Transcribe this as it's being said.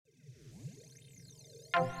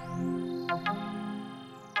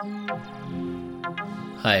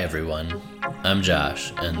Hi everyone, I'm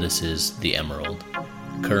Josh, and this is The Emerald,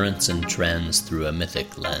 Currents and Trends Through a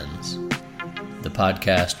Mythic Lens, the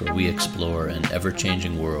podcast where we explore an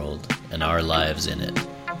ever-changing world and our lives in it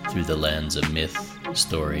through the lens of myth,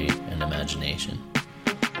 story, and imagination.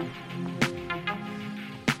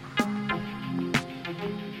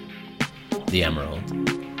 The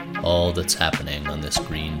Emerald, all that's happening on this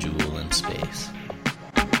green jewel in space.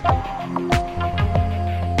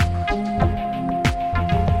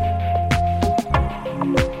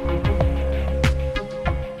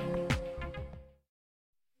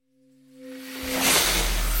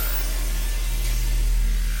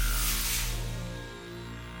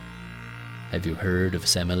 Have you heard of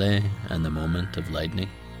Semele and the moment of lightning?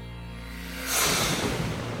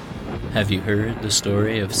 Have you heard the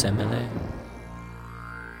story of Semele,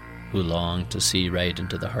 who longed to see right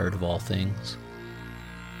into the heart of all things?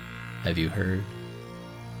 Have you heard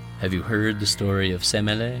the story of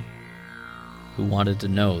Semele, who wanted to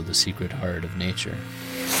know the secret heart of nature?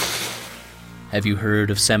 Have you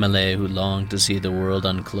heard of Semele, who longed to see the world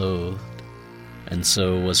unclothed, and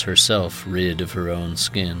so was herself rid of her own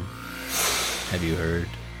skin? Have you heard?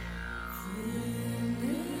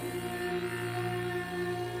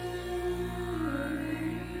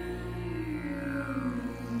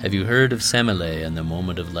 Have you heard of Semele and the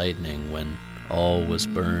moment of lightning when all was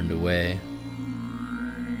burned away?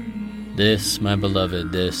 This, my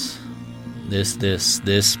beloved, this,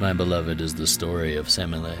 my beloved, is the story of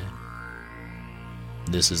Semele.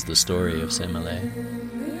 This is the story of Semele.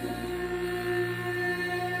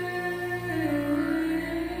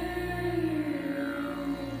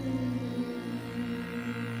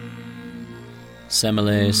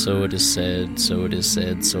 Semele, so it is said, so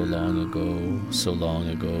long ago, so long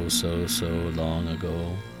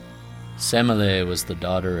ago. Semele was the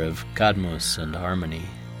daughter of Cadmus and Harmony,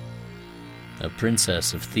 a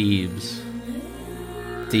princess of Thebes.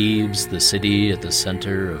 Thebes, the city at the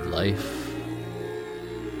center of life.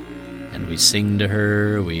 And we sing to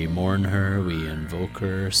her, we mourn her, we invoke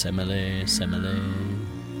her, Semele, Semele.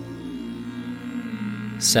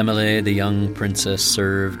 Semele, the young princess,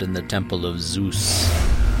 served in the temple of Zeus,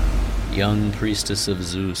 young priestess of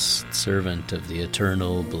Zeus, servant of the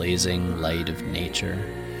eternal blazing light of nature.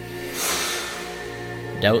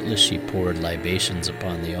 Doubtless she poured libations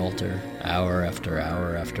upon the altar, hour after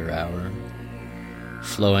hour after hour,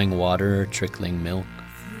 flowing water, trickling milk,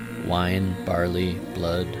 wine, barley,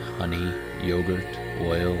 blood, honey, yogurt,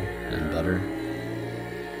 oil, and butter.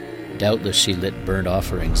 Doubtless she lit burnt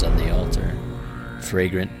offerings on the altar,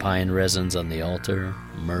 fragrant pine resins on the altar,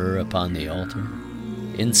 myrrh upon the altar,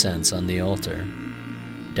 incense on the altar.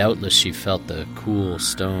 Doubtless she felt the cool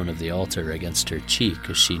stone of the altar against her cheek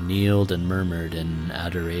as she kneeled and murmured in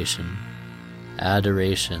adoration,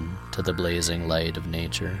 adoration to the blazing light of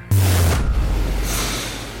nature.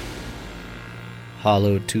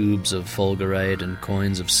 Hollow tubes of fulgurite and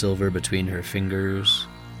coins of silver between her fingers,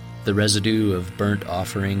 the residue of burnt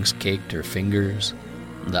offerings caked her fingers,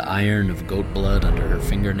 the iron of goat blood under her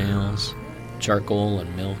fingernails, charcoal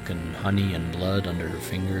and milk and honey and blood under her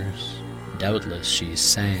fingers. Doubtless she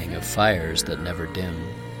sang of fires that never dim.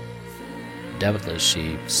 Doubtless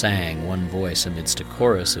she sang one voice amidst a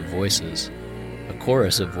chorus of voices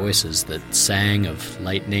that sang of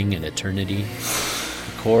lightning and eternity,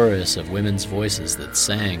 a chorus of women's voices that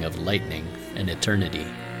sang of lightning and eternity.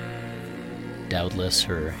 Doubtless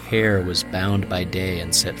her hair was bound by day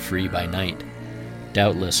and set free by night.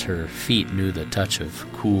 Doubtless her feet knew the touch of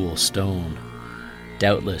cool stone.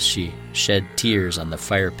 Doubtless she shed tears on the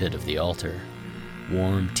fire pit of the altar.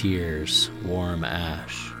 Warm tears, warm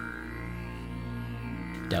ash.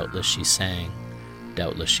 Doubtless she sang.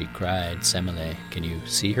 Doubtless she cried. Semele, can you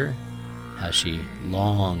see her? How she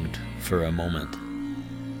longed for a moment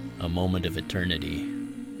of eternity.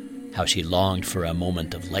 How she longed for a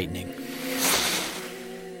moment of lightning.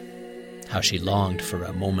 How she longed for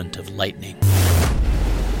a moment of lightning.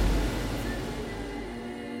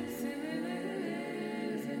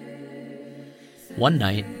 One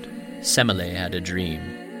night, Semele had a dream,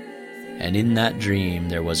 and in that dream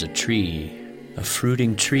there was a tree, a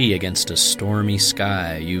fruiting tree against a stormy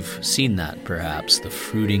sky. You've seen that, perhaps, the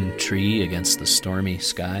fruiting tree against the stormy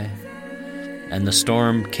sky. And the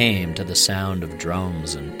storm came to the sound of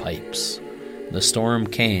drums and pipes. The storm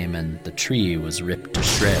came and the tree was ripped to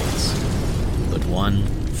shreds, but one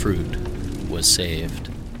fruit was saved.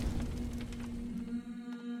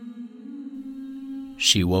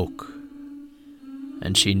 She woke,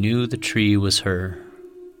 and she knew the tree was her,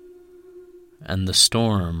 and the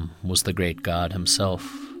storm was the great God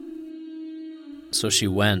himself. So she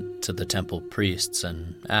went to the temple priests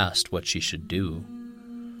and asked what she should do.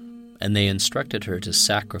 and they instructed her to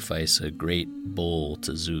sacrifice a great bull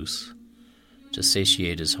to Zeus, to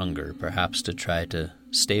satiate his hunger, perhaps to try to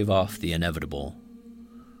stave off the inevitable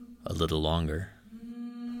a little longer.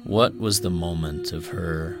 What was the moment of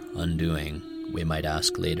her undoing, we might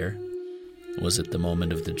ask later? Was it the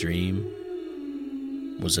moment of the dream?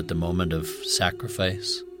 Was it the moment of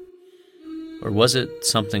sacrifice? Or was it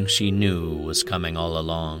something she knew was coming all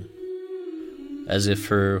along? As if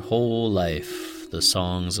her whole life, the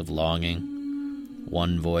songs of longing,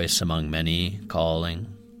 one voice among many calling,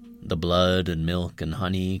 the blood and milk and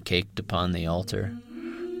honey caked upon the altar,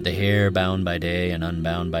 the hair bound by day and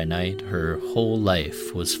unbound by night, her whole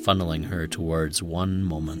life was funneling her towards one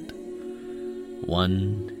moment,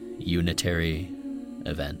 one unitary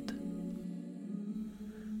event.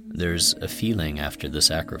 There's a feeling after the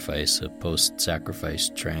sacrifice, a post-sacrifice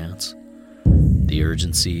trance, the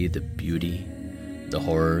urgency, the beauty, the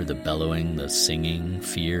horror, the bellowing, the singing,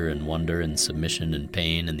 fear and wonder and submission and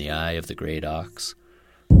pain in the eye of the great ox.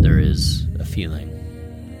 There is a feeling.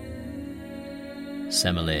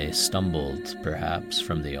 Semele stumbled, perhaps,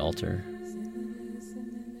 from the altar.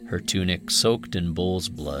 Her tunic soaked in bull's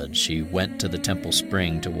blood, she went to the temple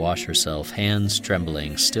spring to wash herself, hands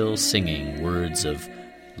trembling, still singing words of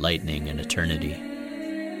lightning and eternity.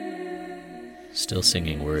 Still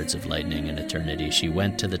singing words of lightning and eternity, she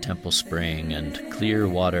went to the temple spring, and clear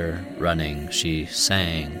water running, she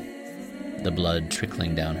sang, the blood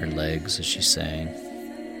trickling down her legs as she sang.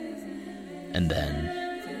 And then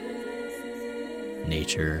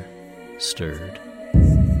nature stirred.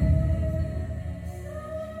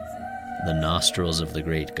 The nostrils of the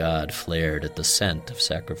great god flared at the scent of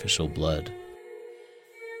sacrificial blood.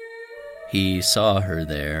 He saw her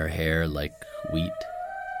there, hair like wheat,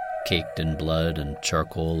 caked in blood and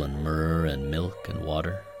charcoal and myrrh and milk and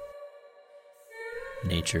water.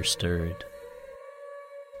 Nature stirred.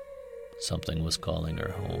 Something was calling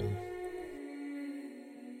her home.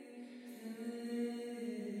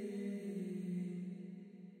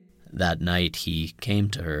 That night he came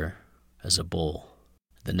to her as a bull.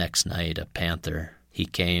 The next night a panther. He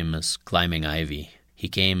came as climbing ivy. He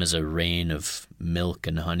came as a rain of milk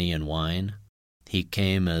and honey and wine. He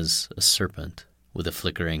came as a serpent with a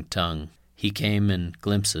flickering tongue. He came in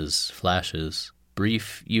glimpses, flashes,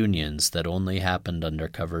 brief unions that only happened under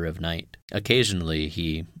cover of night. Occasionally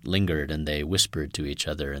he lingered and they whispered to each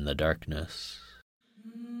other in the darkness.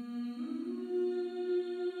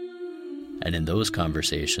 And in those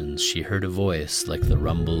conversations she heard a voice like the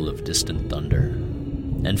rumble of distant thunder,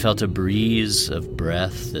 and felt a breeze of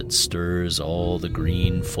breath that stirs all the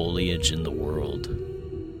green foliage in the world,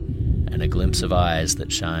 and a glimpse of eyes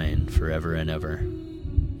that shine forever and ever.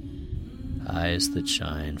 Eyes that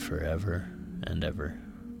shine forever and ever,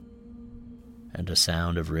 and a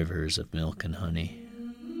sound of rivers of milk and honey.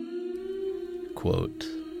 Quote,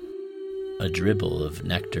 a dribble of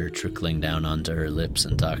nectar trickling down onto her lips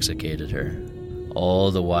intoxicated her. All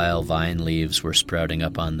the while vine leaves were sprouting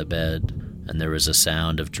up on the bed, and there was a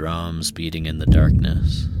sound of drums beating in the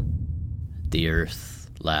darkness. The earth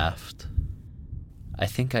laughed. I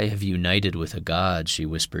think I have united with a god, she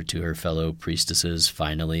whispered to her fellow priestesses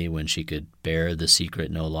finally when she could bear the secret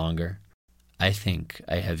no longer. I think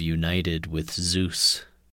I have united with Zeus.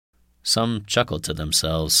 Some chuckled to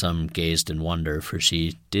themselves, some gazed in wonder, for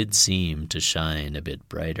she did seem to shine a bit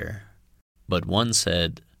brighter. But one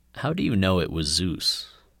said, how do you know it was Zeus?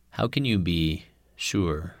 How can you be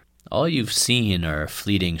sure? All you've seen are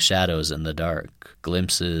fleeting shadows in the dark,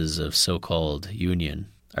 glimpses of so-called union.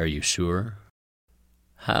 Are you sure?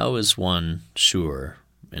 How is one sure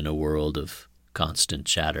in a world of constant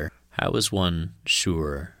chatter? How is one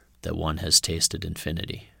sure that one has tasted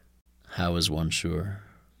infinity? How is one sure?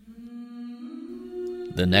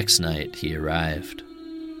 The next night he arrived,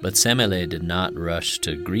 but Semele did not rush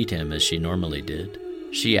to greet him as she normally did.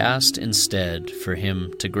 She asked instead for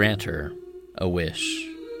him to grant her a wish,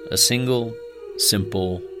 a single,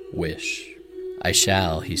 simple wish. I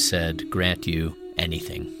shall, he said, grant you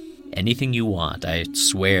anything. Anything you want, I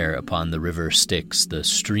swear upon the river Styx, the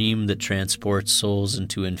stream that transports souls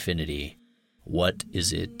into infinity. What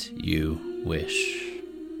is it you wish?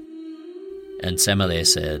 And Semele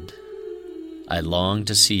said, I long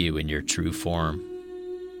to see you in your true form.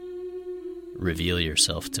 Reveal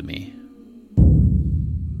yourself to me.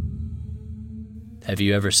 Have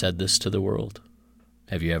you ever said this to the world?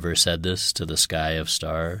 Have you ever said this to the sky of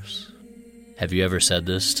stars? Have you ever said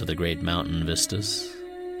this to the great mountain vistas?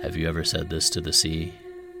 Have you ever said this to the sea?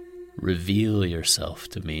 Reveal yourself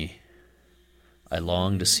to me. I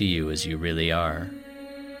long to see you as you really are.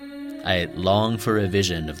 I long for a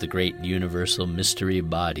vision of the great universal mystery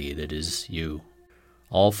body that is you.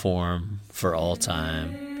 all form, for all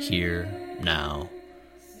time, here, now,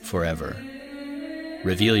 forever.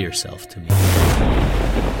 Reveal yourself to me.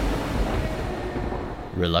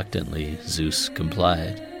 Reluctantly, Zeus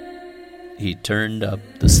complied. He turned up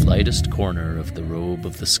the slightest corner of the robe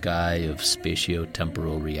of the sky of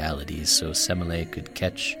spatio-temporal realities so Semele could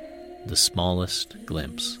catch the smallest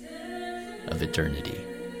glimpse of eternity.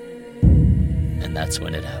 And that's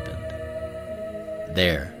when it happened.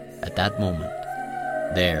 There, at that moment,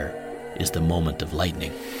 there is the moment of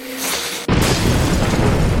lightning.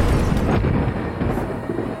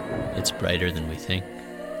 It's brighter than we think.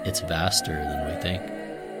 It's vaster than we think.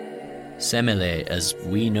 Semele, as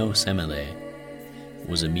we know Semele,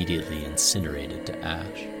 was immediately incinerated to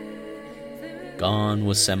ash. Gone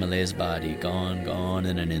was Semele's body, gone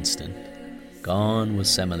in an instant. Gone was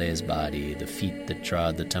Semele's body, the feet that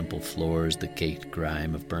trod the temple floors, the caked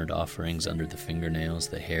grime of burnt offerings under the fingernails,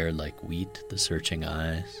 the hair like wheat, the searching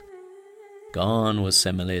eyes. Gone was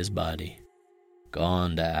Semele's body,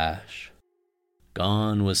 gone to ash.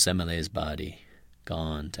 Gone was Semele's body,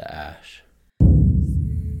 gone to ash.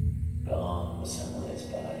 Gone was Semele's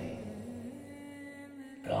body,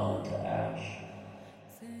 gone to ash.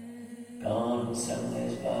 Gone was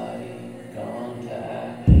Semele's body, gone to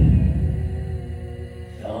ash.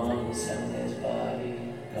 Gone was Semele's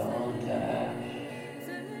body, gone to ash.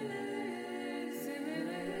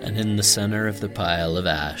 And in the center of the pile of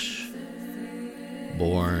ash,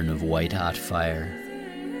 born of white-hot fire,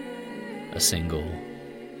 a single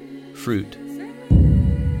fruit.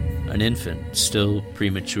 An infant, still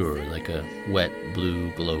premature, like a wet blue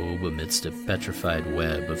globe amidst a petrified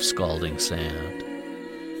web of scalding sand.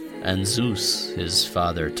 And Zeus, his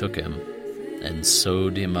father, took him and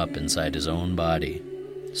sewed him up inside his own body,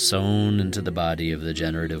 sewn into the body of the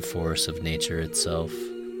generative force of nature itself,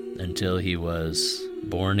 until he was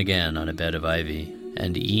born again on a bed of ivy.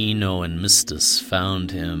 And Ino and Mystus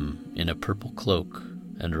found him in a purple cloak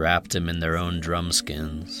and wrapped him in their own drum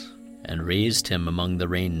skins, and raised him among the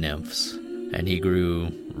rain nymphs, and he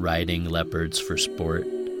grew, riding leopards for sport,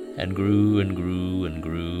 and grew and grew and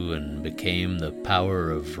grew, and became the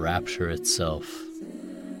power of rapture itself.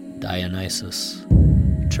 Dionysus.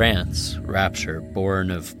 Trance, rapture,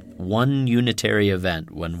 born of one unitary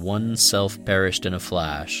event when one self perished in a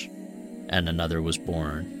flash, and another was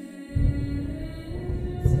born.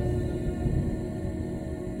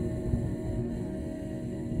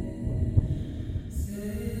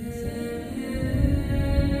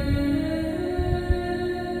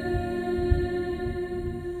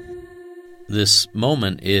 This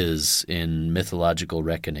moment is, in mythological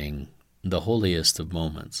reckoning, the holiest of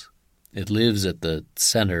moments. It lives at the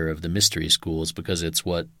center of the mystery schools because it's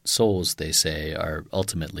what souls, they say, are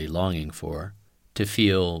ultimately longing for. To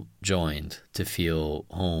feel joined, to feel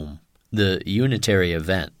home. The unitary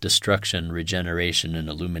event, destruction, regeneration, and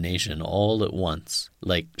illumination all at once,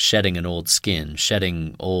 like shedding an old skin,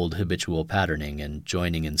 shedding old habitual patterning, and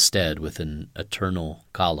joining instead with an eternal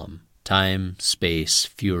column. Time, space,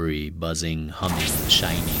 fury, buzzing, humming,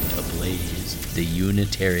 shining, ablaze, the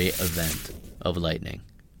unitary event of lightning.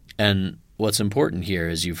 And what's important here,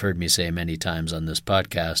 as you've heard me say many times on this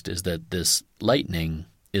podcast, is that this lightning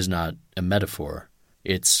is not a metaphor.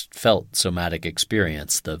 It's felt somatic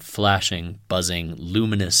experience, the flashing, buzzing,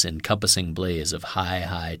 luminous, encompassing blaze of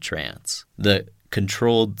high trance. The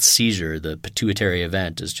controlled seizure, the pituitary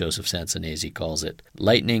event, as Joseph Sansanesi calls it.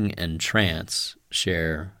 Lightning and trance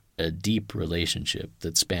share a deep relationship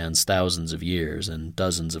that spans thousands of years and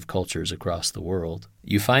dozens of cultures across the world.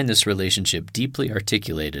 You find this relationship deeply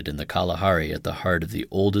articulated in the Kalahari at the heart of the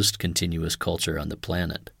oldest continuous culture on the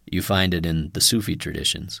planet. You find it in the Sufi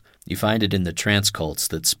traditions. You find it in the trance cults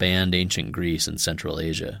that spanned ancient Greece and Central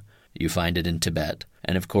Asia. You find it in Tibet.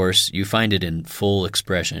 And of course, you find it in full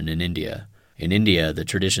expression in India. In India, the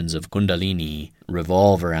traditions of Kuṇḍalinī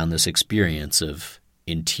revolve around this experience of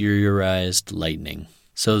interiorized lightning.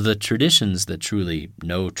 So the traditions that truly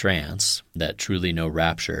know trance, that truly know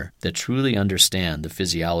rapture, that truly understand the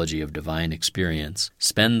physiology of divine experience,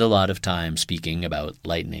 spend a lot of time speaking about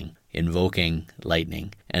lightning, invoking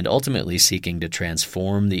lightning, and ultimately seeking to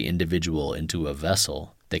transform the individual into a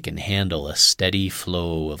vessel that can handle a steady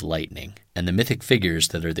flow of lightning. And the mythic figures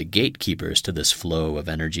that are the gatekeepers to this flow of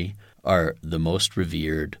energy are the most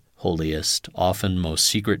revered, holiest, often most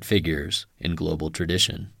secret figures in global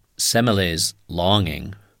tradition. Semele's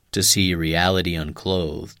longing to see reality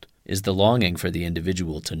unclothed is the longing for the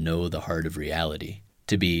individual to know the heart of reality,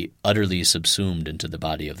 to be utterly subsumed into the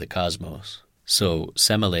body of the cosmos. So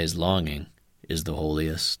Semele's longing is the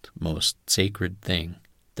holiest, most sacred thing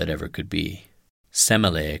that ever could be.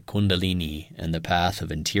 Semele, Kuṇḍalinī, and the path of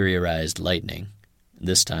interiorized lightning,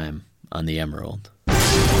 this time on the Emerald.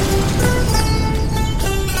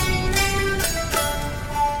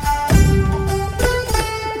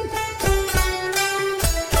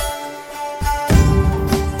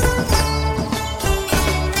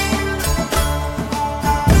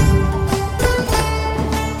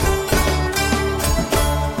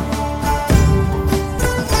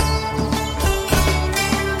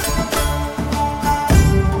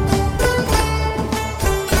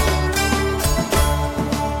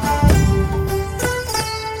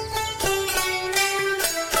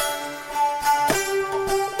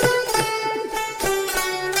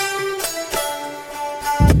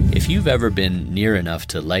 If you've ever been near enough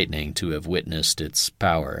to lightning to have witnessed its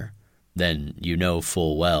power, then you know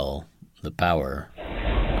full well the power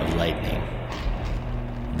of lightning.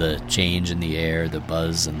 The change in the air, the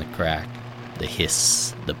buzz and the crack, the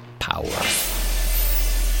hiss, the power.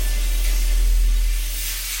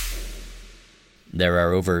 There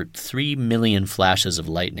are over 3 million flashes of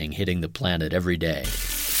lightning hitting the planet every day.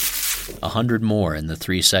 100 more in the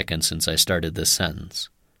 3 seconds since I started this sentence.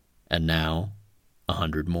 And now,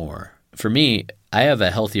 100 more. For me, I have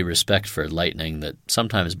a healthy respect for lightning that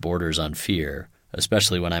sometimes borders on fear,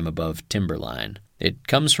 especially when I'm above timberline. It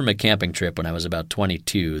comes from a camping trip when I was about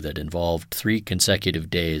 22 that involved 3 consecutive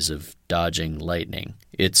days of dodging lightning.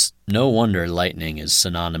 It's no wonder lightning is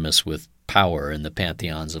synonymous with power in the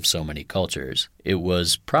pantheons of so many cultures. It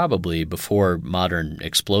was probably, before modern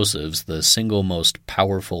explosives, the single most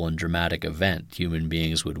powerful and dramatic event human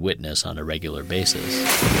beings would witness on a regular basis.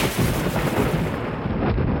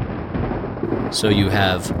 So you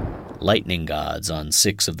have lightning gods on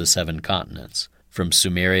 6 of the 7 continents, from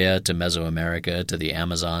Sumeria to Mesoamerica to the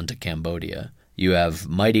Amazon to Cambodia. You have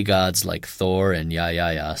mighty gods like Thor and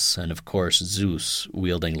Yayayas, and of course Zeus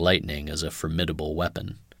wielding lightning as a formidable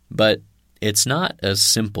weapon. But it's not as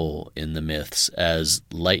simple in the myths as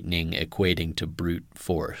lightning equating to brute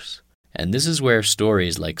force. And this is where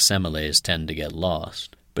stories like Semele's tend to get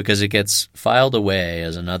lost, because it gets filed away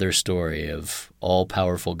as another story of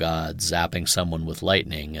all-powerful gods zapping someone with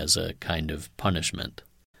lightning as a kind of punishment.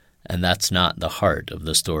 And that's not the heart of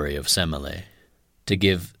the story of Semele. To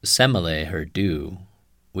give Semele her due,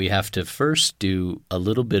 we have to first do a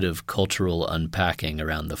little bit of cultural unpacking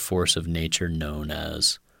around the force of nature known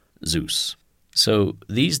as Zeus. So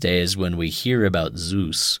these days when we hear about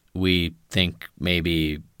Zeus, we think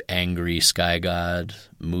maybe angry sky god,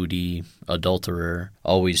 moody, adulterer,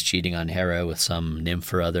 always cheating on Hera with some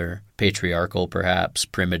nymph or other, patriarchal perhaps,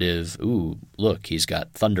 primitive, ooh, look, he's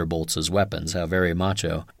got thunderbolts as weapons, how very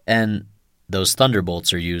macho. And those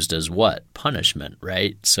thunderbolts are used as what? Punishment,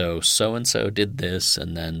 right? So-and-so did this,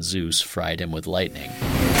 and then Zeus fried him with lightning.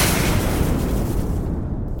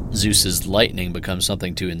 Zeus's lightning becomes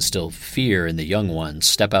something to instill fear in the young ones.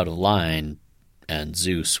 Step out of line, and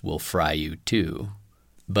Zeus will fry you too.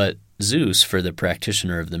 But Zeus, for the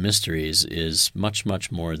practitioner of the mysteries, is much,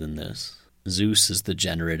 much more than this. Zeus is the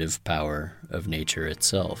generative power of nature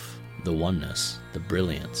itself, the oneness, the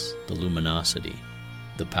brilliance, the luminosity,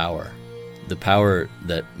 the power. The power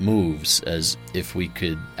that moves as if we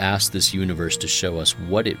could ask this universe to show us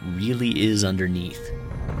what it really is underneath.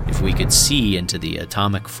 If we could see into the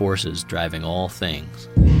atomic forces driving all things,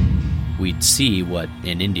 we'd see what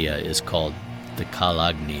in India is called the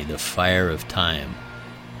Kuṇḍalinī, the fire of time,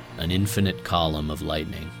 an infinite column of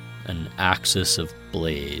lightning, an axis of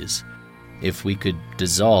blaze. If we could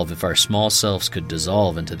dissolve, if our small selves could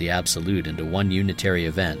dissolve into the absolute, into one unitary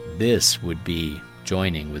event, this would be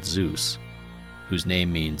joining with Zeus, whose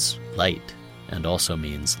name means light and also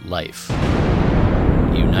means life.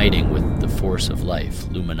 Uniting with the force of life,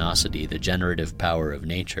 luminosity, the generative power of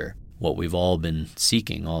nature, what we've all been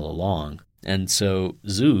seeking all along. And so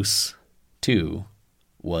Zeus, too,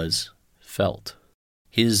 was felt.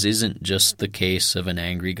 His isn't just the case of an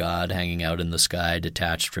angry god hanging out in the sky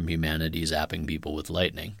detached from humanity zapping people with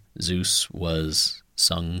lightning. Zeus was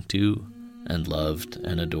sung to and loved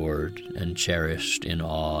and adored and cherished in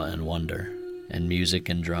awe and wonder. And music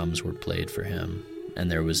and drums were played for him,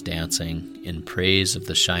 and there was dancing in praise of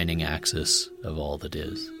the shining axis of all that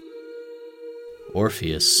is.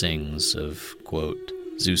 Orpheus sings of, quote,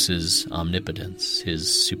 Zeus's omnipotence,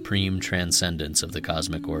 his supreme transcendence of the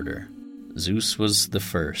cosmic order. Zeus was the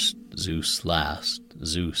first, Zeus last,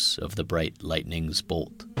 Zeus of the bright lightning's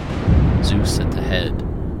bolt. Zeus at the head,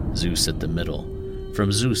 Zeus at the middle.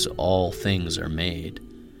 From Zeus all things are made.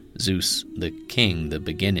 Zeus, the king, the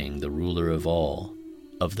beginning, the ruler of all,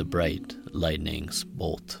 of the bright lightning's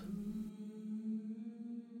bolt.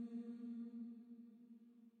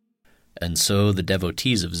 And so the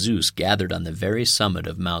devotees of Zeus gathered on the very summit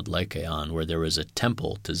of Mount Lycaon, where there was a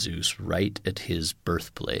temple to Zeus right at his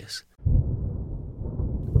birthplace.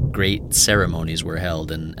 Great ceremonies were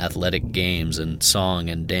held, and athletic games, and song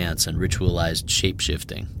and dance, and ritualized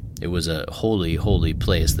shape-shifting. It was a holy, holy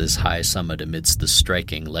place, this high summit amidst the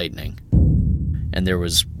striking lightning. And there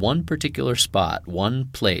was one particular spot, one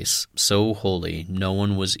place so holy no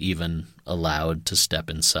one was even allowed to step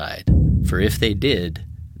inside. For if they did,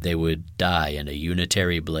 they would die in a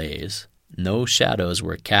unitary blaze. No shadows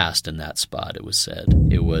were cast in that spot, it was said.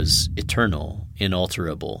 It was eternal,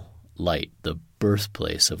 inalterable light, the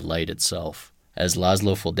birthplace of light itself. As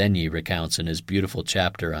Laszlo Fuldenyi recounts in his beautiful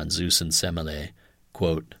chapter on Zeus and Semele,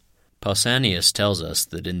 quote, Pausanias tells us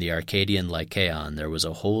that in the Arcadian Lycaon there was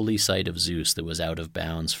a holy site of Zeus that was out of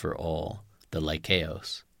bounds for all, the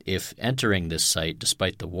Lycaos. If entering this site,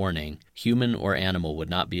 despite the warning, human or animal would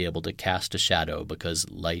not be able to cast a shadow because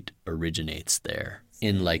light originates there.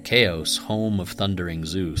 In Lycaos, home of thundering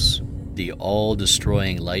Zeus, the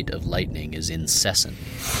all-destroying light of lightning is incessant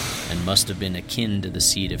and must have been akin to the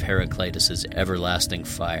seed of Heraclitus's everlasting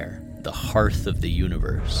fire, the hearth of the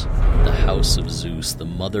universe, the house of Zeus, the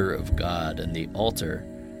mother of God, and the altar,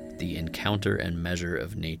 the encounter and measure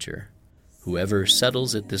of nature. Whoever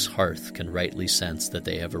settles at this hearth can rightly sense that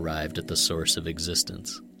they have arrived at the source of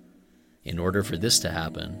existence. In order for this to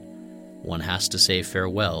happen, one has to say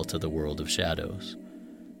farewell to the world of shadows.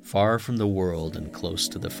 Far from the world and close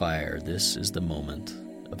to the fire, this is the moment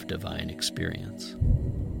of divine experience.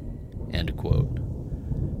 End quote.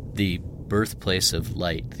 The birthplace of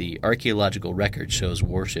light, the archaeological record shows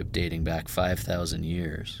worship dating back 5,000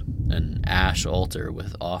 years, an ash altar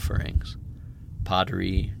with offerings,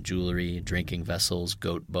 pottery, jewelry, drinking vessels,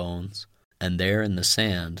 goat bones, and there in the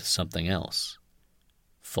sand, something else,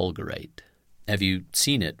 fulgurite. Have you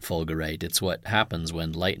seen it, fulgurite? It's what happens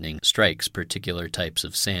when lightning strikes particular types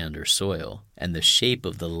of sand or soil, and the shape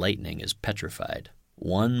of the lightning is petrified.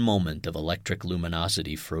 One moment of electric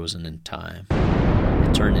luminosity frozen in time.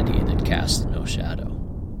 Eternity that casts no shadow.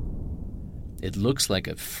 It looks like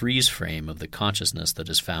a freeze frame of the consciousness that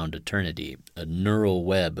has found eternity, a neural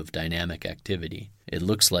web of dynamic activity. It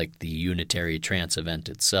looks like the unitary trance event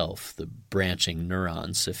itself, the branching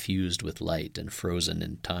neurons suffused with light and frozen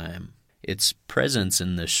in time. Its presence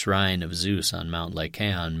in the shrine of Zeus on Mount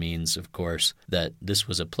Lycaon means, of course, that this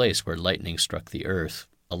was a place where lightning struck the earth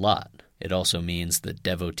a lot. It also means that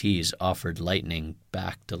devotees offered lightning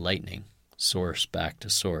back to lightning, source back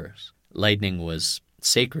to source. Lightning was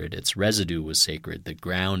sacred, its residue was sacred, the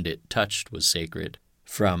ground it touched was sacred.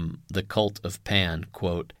 From the cult of Pan,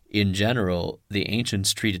 quote, in general, the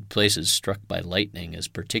ancients treated places struck by lightning as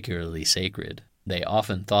particularly sacred. They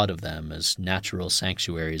often thought of them as natural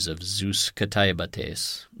sanctuaries of Zeus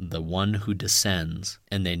Kataibates, the one who descends,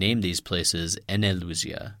 and they named these places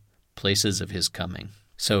Enelusia, places of his coming.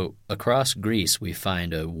 So across Greece we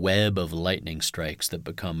find a web of lightning strikes that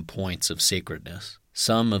become points of sacredness.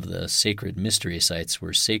 Some of the sacred mystery sites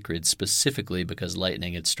were sacred specifically because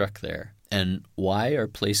lightning had struck there. And why are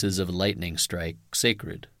places of lightning strike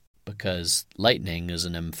sacred? Because lightning is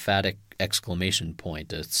an emphatic exclamation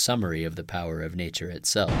point, a summary of the power of nature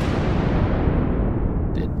itself.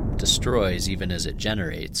 It destroys even as it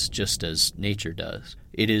generates, just as nature does.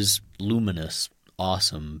 It is luminous,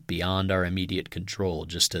 awesome, beyond our immediate control,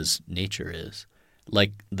 just as nature is.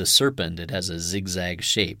 Like the serpent, it has a zigzag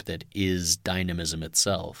shape that is dynamism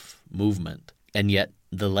itself, movement. And yet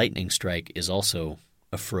the lightning strike is also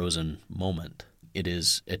a frozen moment. It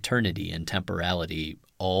is eternity and temporality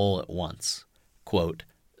all at once. Quote,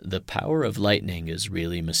 the power of lightning is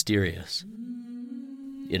really mysterious.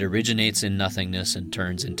 It originates in nothingness and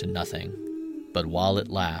turns into nothing, but while it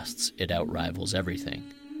lasts, it outrivals everything.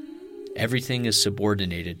 Everything is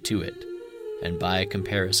subordinated to it, and by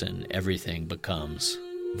comparison, everything becomes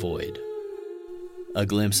void. A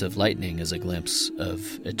glimpse of lightning is a glimpse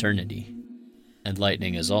of eternity, and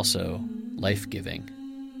lightning is also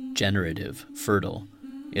life-giving, generative, fertile.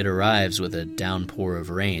 It arrives with a downpour of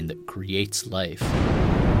rain that creates life.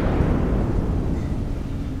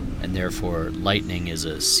 And therefore, lightning is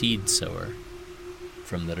a seed sower.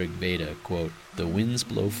 From the Rig Veda, quote, the winds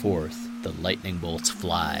blow forth, the lightning bolts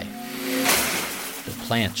fly. The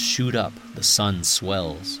plants shoot up, the sun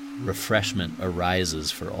swells, refreshment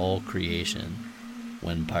arises for all creation,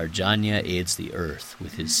 when Parjanya aids the earth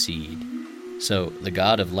with his seed. So the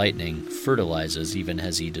god of lightning fertilizes even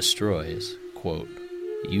as he destroys, quote,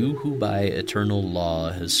 you who by eternal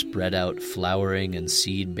law has spread out flowering and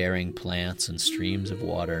seed-bearing plants and streams of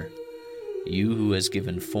water, you who has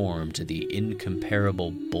given form to the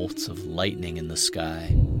incomparable bolts of lightning in the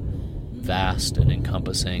sky, vast and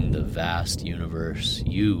encompassing the vast universe,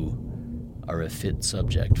 you are a fit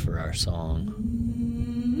subject for our song.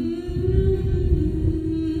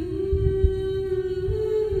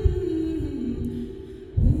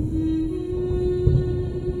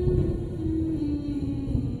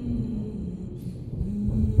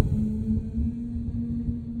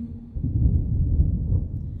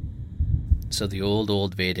 So the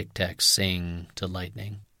old Vedic texts sing to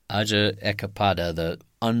lightning. Aja Ekapada, the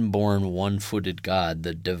unborn one-footed god,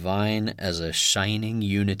 the divine as a shining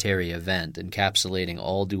unitary event encapsulating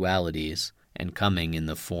all dualities and coming in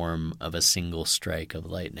the form of a single strike of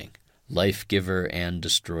lightning. Life-giver and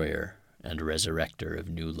destroyer and resurrector of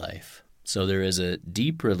new life. So there is a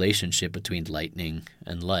deep relationship between lightning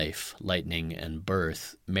and life, lightning and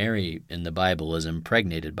birth. Mary in the Bible is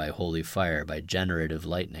impregnated by holy fire, by generative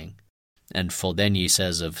lightning. And Kuṇḍalinī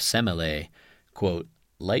says of Semele, quote,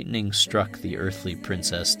 "Lightning struck the earthly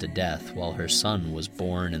princess to death while her son was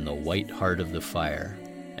born in the white heart of the fire,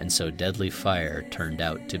 and so deadly fire turned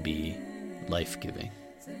out to be life-giving."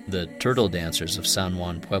 The turtle dancers of San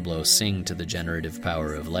Juan Pueblo sing to the generative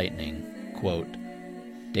power of lightning, quote,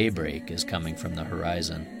 "Daybreak is coming from the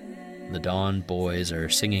horizon. The dawn boys are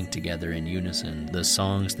singing together in unison. The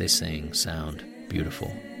songs they sing sound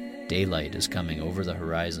beautiful. Daylight is coming over the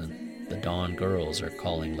horizon. The dawn girls are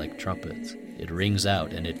calling like trumpets. It rings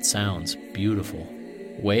out and it sounds beautiful.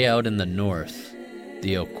 Way out in the north,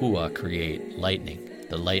 the Okua create lightning.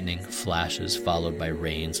 The lightning flashes followed by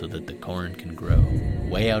rain so that the corn can grow.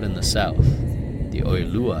 Way out in the south, the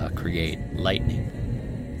Oilua create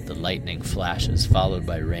lightning. The lightning flashes followed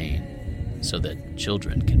by rain so that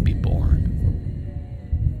children can be born.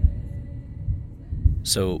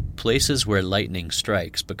 So places where lightning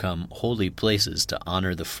strikes become holy places to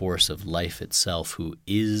honor the force of life itself, who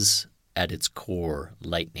is at its core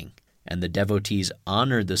lightning. And the devotees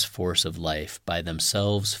honor this force of life by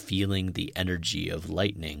themselves feeling the energy of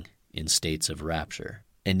lightning in states of rapture.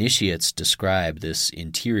 Initiates describe this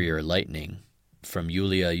interior lightning from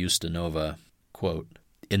Yulia Ustinova, quote,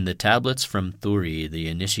 "In the tablets from Thuri, the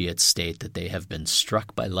initiates state that they have been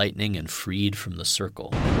struck by lightning and freed from the circle.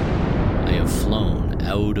 I have flown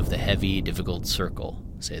out of the heavy, difficult circle,"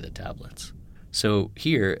 say the tablets. So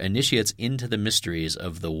here, initiates into the mysteries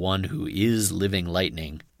of the one who is living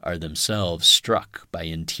lightning are themselves struck by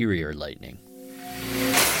interior lightning.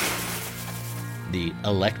 The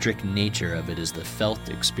electric nature of it is the felt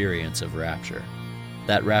experience of rapture.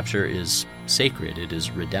 That rapture is sacred, it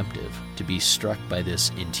is redemptive. To be struck by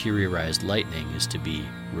this interiorized lightning is to be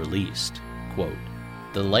released. Quote,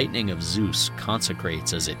 "The lightning of Zeus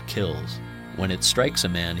consecrates as it kills. When it strikes a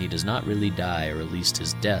man, he does not really die, or at least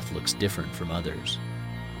his death looks different from others.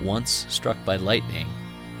 Once struck by lightning,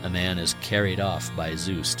 a man is carried off by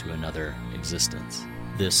Zeus to another existence.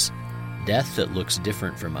 This death that looks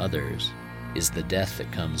different from others is the death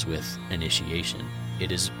that comes with initiation.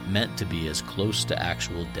 It is meant to be as close to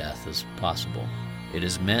actual death as possible. It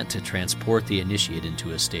is meant to transport the initiate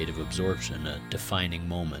into a state of absorption, a defining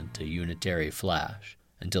moment, a unitary flash,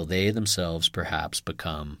 until they themselves perhaps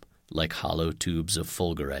become like hollow tubes of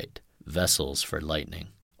fulgurite, vessels for lightning,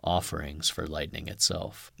 offerings for lightning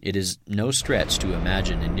itself. It is no stretch to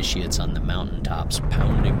imagine initiates on the mountaintops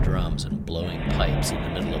pounding drums and blowing pipes in the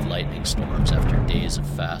middle of lightning storms after days of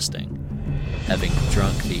fasting, having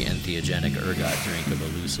drunk the entheogenic ergot drink of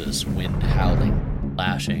Eleusis, wind howling,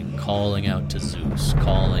 lashing, calling out to Zeus,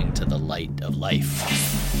 calling to the light of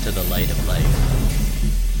life, to the light of life.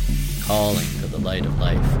 Calling to the light of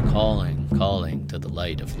life, calling to the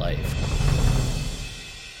light of life.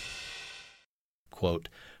 Quote,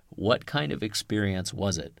 "What kind of experience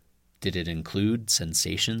was it? Did it include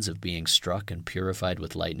sensations of being struck and purified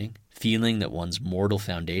with lightning? Feeling that one's mortal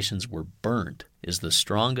foundations were burnt is the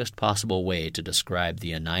strongest possible way to describe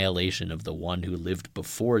the annihilation of the one who lived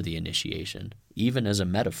before the initiation, even as a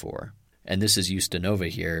metaphor." And this is Ustinova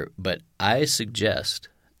here, but I suggest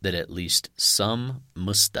that at least some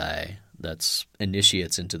mustai, that's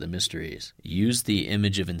initiates into the mysteries, use the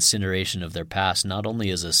image of incineration of their past not only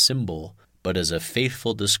as a symbol, but as a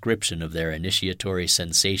faithful description of their initiatory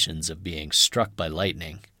sensations of being struck by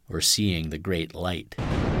lightning or seeing the great light,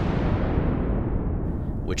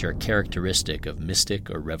 which are characteristic of mystic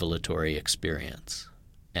or revelatory experience.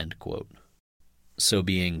 End quote. So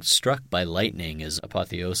being struck by lightning is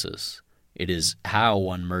apotheosis. It is how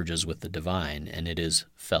one merges with the divine, and it is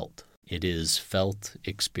felt. It is felt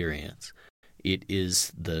experience. It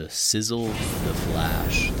is the sizzle, the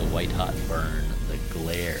flash, the white-hot burn, the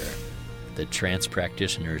glare that trance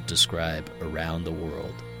practitioners describe around the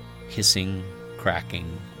world. Hissing,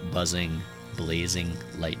 cracking, buzzing, blazing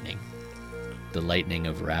lightning. the lightning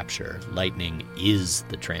of rapture. Lightning is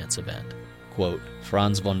the trance event. Quote,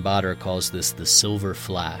 Franz von Baader calls this the silver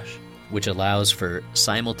flash, which allows for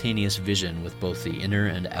simultaneous vision with both the inner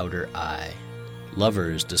and outer eye.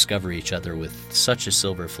 Lovers discover each other with such a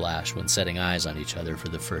silver flash when setting eyes on each other for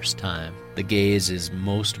the first time. The gaze is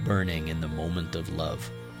most burning in the moment of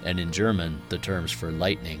love. And in German, the terms for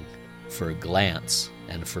lightning, for glance,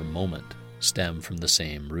 and for moment stem from the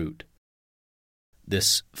same root.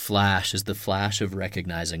 This flash is the flash of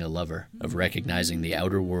recognizing a lover, of recognizing the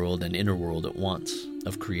outer world and inner world at once,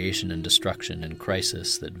 of creation and destruction and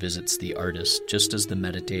crisis that visits the artist just as the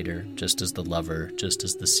meditator, just as the lover, just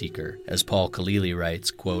as the seeker. As Paul Kalili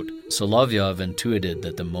writes, quote, Solovyov intuited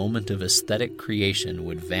that the moment of aesthetic creation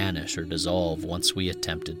would vanish or dissolve once we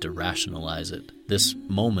attempted to rationalize it. This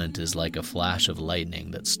moment is like a flash of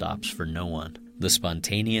lightning that stops for no one. The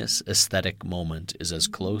spontaneous aesthetic moment is as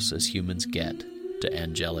close as humans get to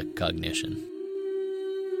angelic cognition.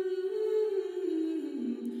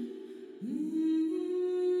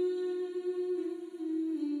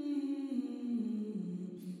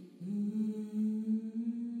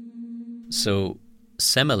 So,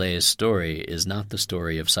 Semele's story is not the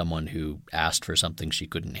story of someone who asked for something she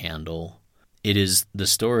couldn't handle. It is the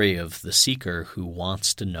story of the seeker who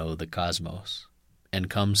wants to know the cosmos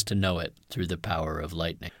and comes to know it through the power of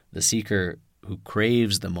lightning. The seeker who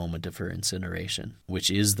craves the moment of her incineration,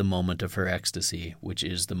 which is the moment of her ecstasy, which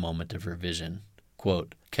is the moment of her vision.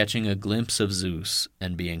 Quote, catching a glimpse of Zeus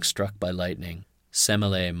and being struck by lightning,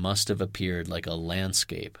 Semele must have appeared like a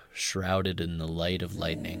landscape shrouded in the light of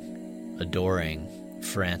lightning, adoring,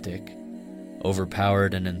 frantic,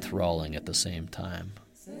 overpowered and enthralling at the same time.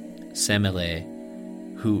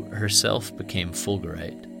 Semele, who herself became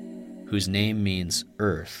Fulgurite, whose name means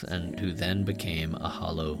earth and who then became a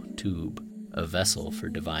hollow tube, a vessel for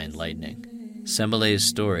divine lightning. Semele's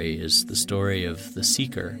story is the story of the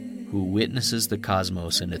seeker who witnesses the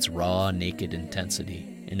cosmos in its raw, naked intensity,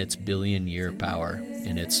 in its billion-year power,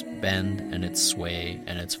 in its bend and its sway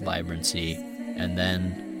and its vibrancy, and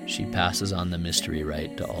then she passes on the mystery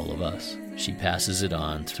rite to all of us. She passes it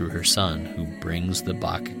on through her son, who brings the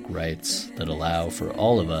Bacchic rites that allow for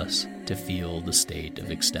all of us to feel the state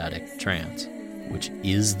of ecstatic trance, which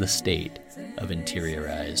is the state of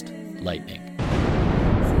interiorized lightning.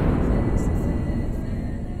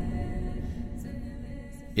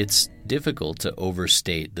 It's difficult to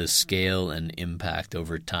overstate the scale and impact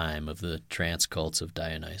over time of the trance cults of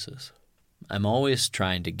Dionysus. I'm always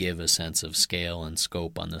trying to give a sense of scale and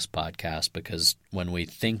scope on this podcast because when we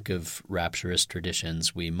think of rapturous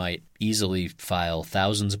traditions, we might easily file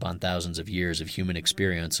thousands upon thousands of years of human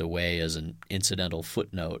experience away as an incidental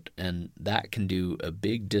footnote, and that can do a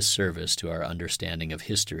big disservice to our understanding of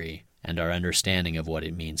history and our understanding of what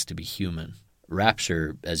it means to be human.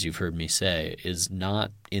 Rapture, as you've heard me say, is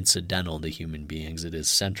not incidental to human beings. It is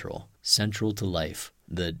central to life.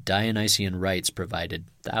 The Dionysian rites provided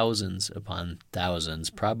thousands upon thousands,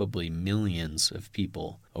 probably millions of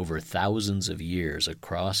people over thousands of years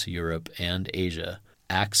across Europe and Asia,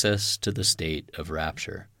 access to the state of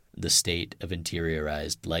rapture, the state of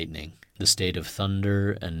interiorized lightning, the state of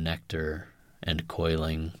thunder and nectar and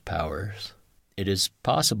coiling powers. It is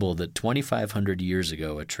possible that 2,500 years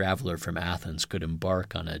ago a traveler from Athens could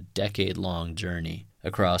embark on a decade-long journey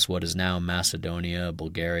across what is now Macedonia,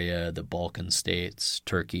 Bulgaria, the Balkan states,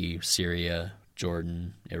 Turkey, Syria,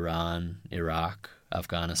 Jordan, Iran, Iraq,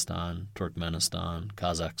 Afghanistan, Turkmenistan,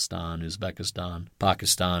 Kazakhstan, Uzbekistan,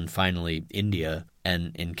 Pakistan, finally India,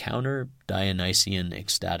 and encounter Dionysian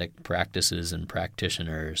ecstatic practices and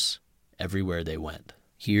practitioners everywhere they went.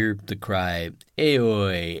 Hear the cry,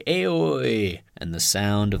 Aoi, Aoi, and the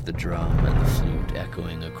sound of the drum and the flute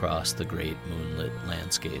echoing across the great moonlit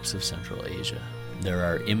landscapes of Central Asia. There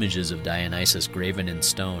are images of Dionysus graven in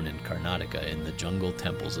stone in Karnataka in the jungle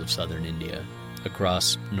temples of southern India,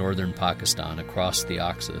 across northern Pakistan, across the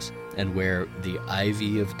Oxus, and where the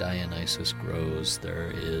ivy of Dionysus grows,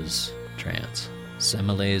 there is trance.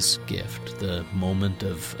 Semele's gift, the moment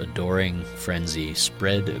of adoring frenzy,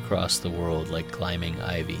 spread across the world like climbing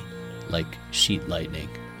ivy, like sheet lightning,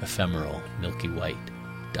 ephemeral, milky white.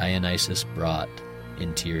 Dionysus brought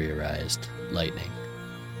interiorized lightning.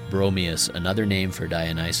 Bromius, another name for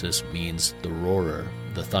Dionysus, means the roarer,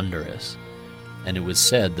 the thunderous, and it was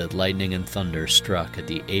said that lightning and thunder struck at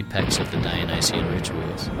the apex of the Dionysian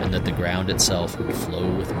rituals, and that the ground itself would flow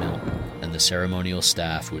with milk, and the ceremonial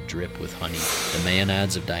staff would drip with honey. The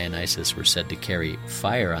maenads of Dionysus were said to carry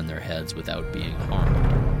fire on their heads without being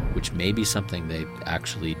harmed, which may be something they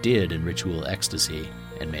actually did in ritual ecstasy,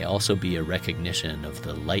 and may also be a recognition of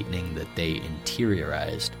the lightning that they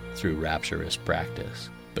interiorized through rapturous practice.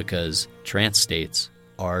 because trance states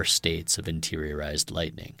are states of interiorized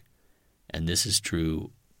lightning. And this is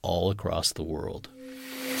true all across the world.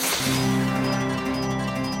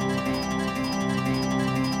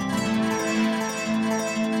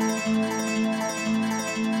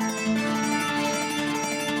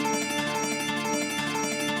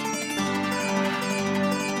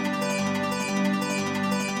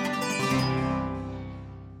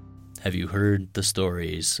 Have you heard the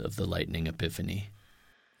stories of the lightning epiphany?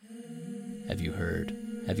 Have you heard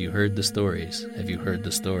the stories? Have you heard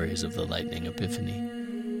the stories of the lightning epiphany?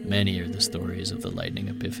 Many are the stories of the lightning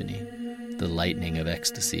epiphany, the lightning of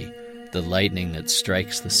ecstasy, the lightning that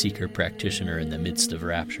strikes the seeker practitioner in the midst of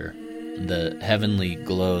rapture, the heavenly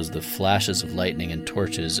glows, the flashes of lightning and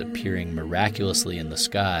torches appearing miraculously in the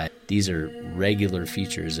sky. These are regular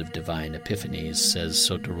features of divine epiphanies, says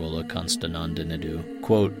Sotorola Kuṇḍalinī.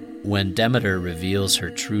 Quote, when Demeter reveals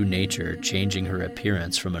her true nature, changing her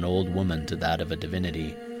appearance from an old woman to that of a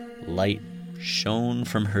divinity, light shone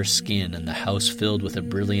from her skin and the house filled with a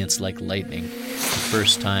brilliance like lightning. The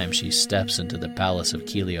first time she steps into the palace of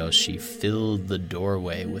Helios, she filled the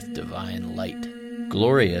doorway with divine light.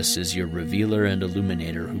 Glorious is your revealer and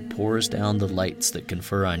illuminator who pours down the lights that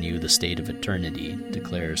confer on you the state of eternity,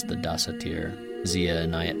 declares the Dasatir. Zia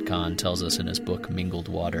Inayat Khan tells us in his book Mingled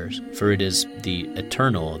Waters, for it is the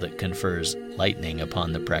eternal that confers lightning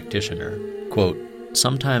upon the practitioner. Quote,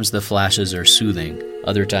 sometimes the flashes are soothing,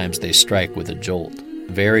 other times they strike with a jolt.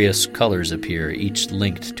 Various colors appear, each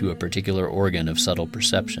linked to a particular organ of subtle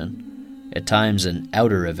perception. At times an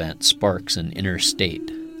outer event sparks an inner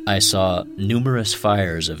state. I saw numerous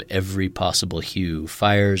fires of every possible hue,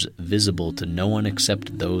 fires visible to no one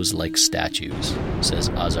except those like statues, says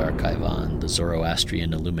Azar Kaivan, the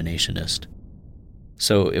Zoroastrian illuminationist.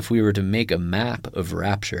 So if we were to make a map of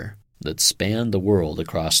rapture that spanned the world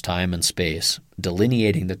across time and space,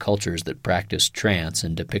 delineating the cultures that practiced trance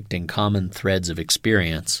and depicting common threads of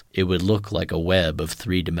experience, it would look like a web of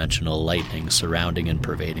three-dimensional lightning surrounding and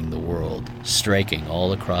pervading the world, striking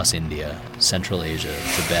all across India, Central Asia,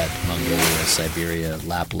 Tibet, Mongolia, Siberia,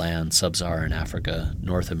 Lapland, Sub-Saharan Africa,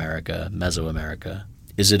 North America, Mesoamerica.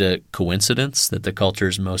 Is it a coincidence that the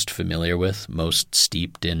cultures most familiar with, most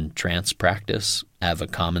steeped in trance practice, have a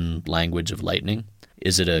common language of lightning?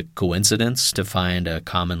 Is it a coincidence to find a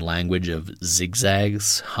common language of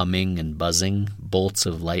zigzags, humming and buzzing, bolts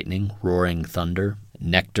of lightning, roaring thunder,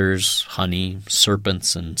 nectars, honey,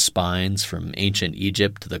 serpents and spines from ancient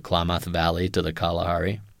Egypt to the Klamath Valley to the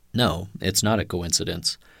Kalahari? No, it's not a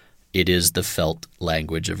coincidence. It is the felt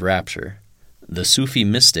language of rapture. The Sufi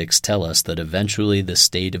mystics tell us that eventually the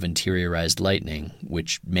state of interiorized lightning,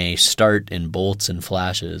 which may start in bolts and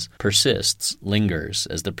flashes, persists, lingers,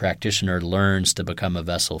 as the practitioner learns to become a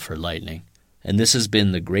vessel for lightning. And this has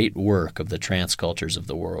been the great work of the trance cultures of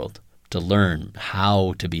the world, to learn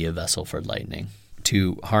how to be a vessel for lightning,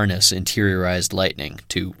 to harness interiorized lightning,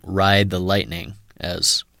 to ride the lightning,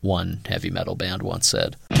 as one heavy metal band once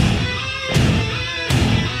said.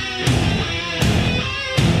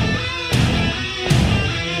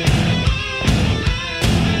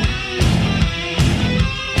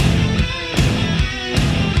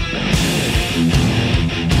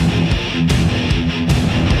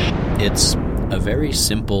 It's a very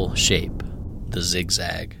simple shape, the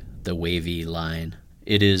zigzag, the wavy line.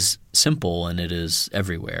 It is simple and it is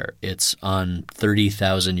everywhere. It's on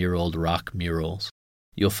 30,000-year-old rock murals.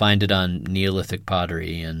 You'll find it on Neolithic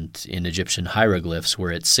pottery and in Egyptian hieroglyphs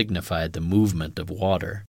where it signified the movement of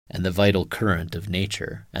water and the vital current of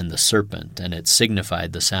nature and the serpent, and it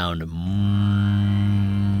signified the sound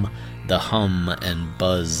the hum and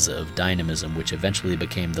buzz of dynamism, which eventually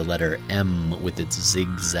became the letter M with its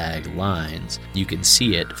zigzag lines. You can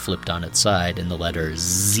see it flipped on its side in the letter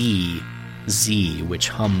Z, which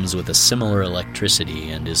hums with a similar electricity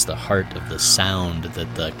and is the heart of the sound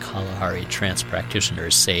that the Kalahari trance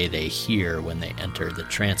practitioners say they hear when they enter the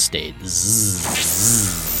trance state.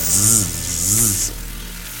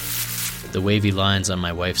 The wavy lines on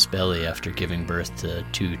my wife's belly after giving birth to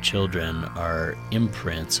 2 children are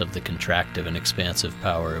imprints of the contractive and expansive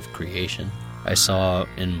power of creation. I saw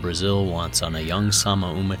in Brazil once on a young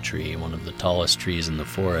Sama-uma tree, one of the tallest trees in the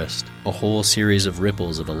forest, a whole series of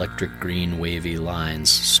ripples of electric green wavy lines,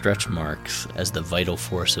 stretch marks, as the vital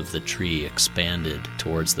force of the tree expanded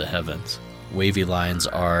towards the heavens. Wavy lines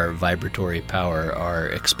are vibratory power, are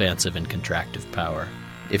expansive and contractive power.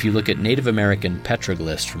 If you look at Native American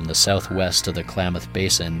petroglyphs from the southwest of the Klamath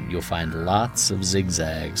Basin, you'll find lots of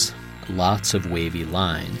zigzags, lots of wavy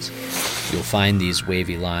lines. You'll find these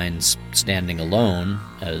wavy lines standing alone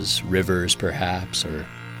as rivers perhaps, or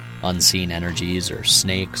unseen energies, or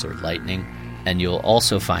snakes, or lightning. And you'll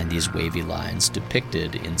also find these wavy lines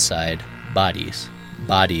depicted inside bodies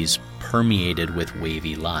permeated with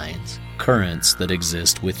wavy lines, currents that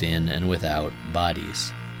exist within and without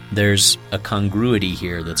bodies. There's a congruity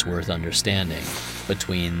here that's worth understanding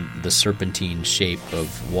between the serpentine shape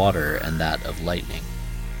of water and that of lightning,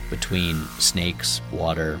 between snakes,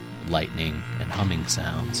 water, lightning, and humming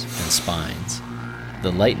sounds, and spines.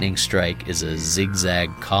 The lightning strike is a zigzag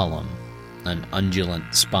column, an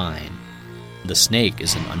undulant spine. The snake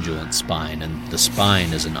is an undulant spine, and the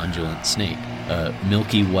spine is an undulant snake. A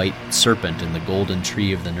milky white serpent in the golden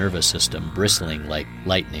tree of the nervous system, bristling like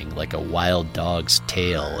lightning, like a wild dog's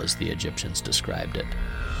tail, as the Egyptians described it.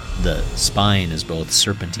 The spine is both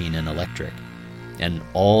serpentine and electric, and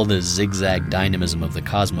all the zigzag dynamism of the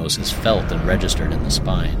cosmos is felt and registered in the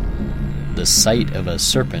spine. The sight of a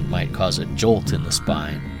serpent might cause a jolt in the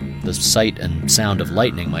spine. The sight and sound of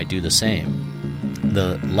lightning might do the same.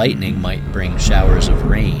 The lightning might bring showers of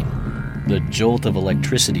rain. The jolt of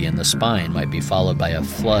electricity in the spine might be followed by a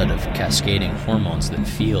flood of cascading hormones that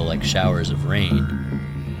feel like showers of rain.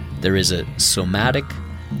 There is a somatic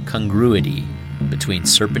congruity between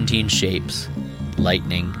serpentine shapes,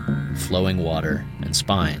 lightning, flowing water, and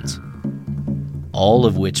spines, all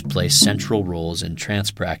of which play central roles in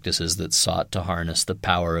trance practices that sought to harness the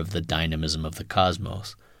power of the dynamism of the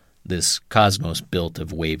cosmos, this cosmos built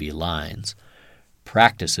of wavy lines,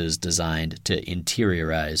 practices designed to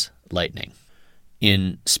interiorize lightning.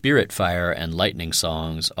 In Spirit Fire and Lightning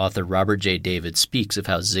Songs, author Robert J. David speaks of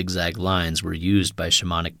how zigzag lines were used by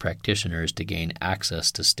shamanic practitioners to gain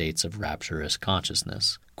access to states of rapturous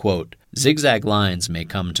consciousness. Quote, "Zigzag lines may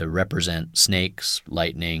come to represent snakes,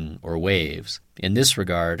 lightning, or waves. In this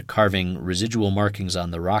regard, carving residual markings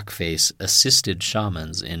on the rock face assisted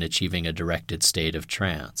shamans in achieving a directed state of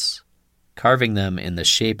trance. Carving them in the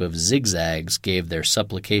shape of zigzags gave their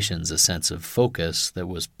supplications a sense of focus that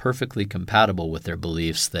was perfectly compatible with their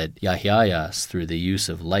beliefs that Yahyayas, through the use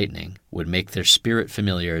of lightning, would make their spirit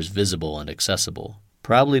familiars visible and accessible.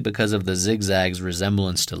 Probably because of the zigzag's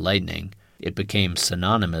resemblance to lightning, it became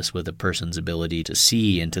synonymous with a person's ability to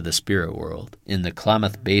see into the spirit world. In the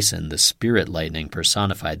Klamath Basin, the spirit lightning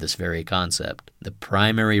personified this very concept. The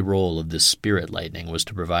primary role of this spirit lightning was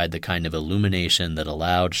to provide the kind of illumination that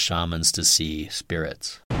allowed shamans to see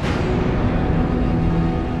spirits."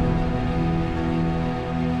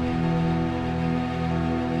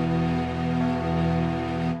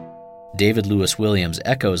 David Lewis Williams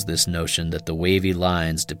echoes this notion that the wavy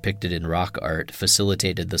lines depicted in rock art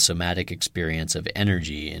facilitated the somatic experience of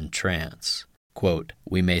energy in trance. Quote,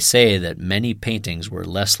 "We may say that many paintings were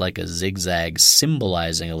less like a zigzag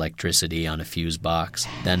symbolizing electricity on a fuse box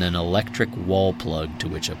than an electric wall plug to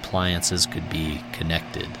which appliances could be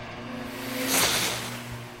connected."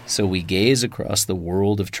 So we gaze across the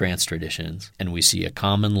world of trance traditions, and we see a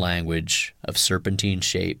common language of serpentine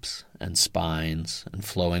shapes and spines and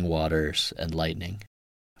flowing waters and lightning.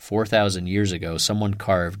 4,000 years ago, someone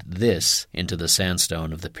carved this into the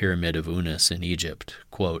sandstone of the Pyramid of Unas in Egypt.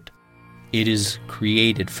 Quote, "It is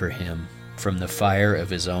created for him from the fire of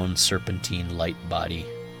his own serpentine light body.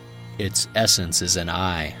 Its essence is an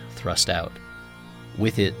eye thrust out.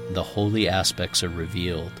 With it, the holy aspects are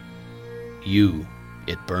revealed.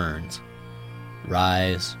 It burns.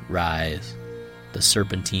 Rise, rise. The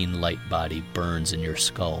serpentine light body burns in your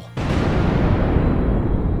skull."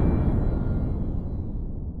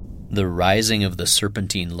 The rising of the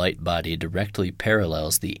serpentine light body directly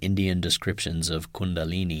parallels the Indian descriptions of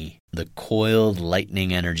Kuṇḍalinī, the coiled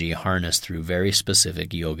lightning energy harnessed through very specific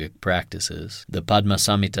yogic practices. The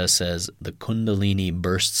Padmasamhita says the Kuṇḍalinī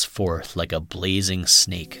bursts forth like a blazing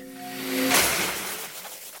snake.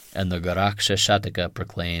 And the Garaksha Shataka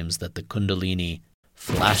proclaims that the Kuṇḍalinī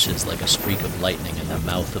flashes like a streak of lightning in the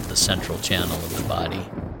mouth of the central channel of the body.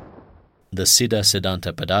 The Siddha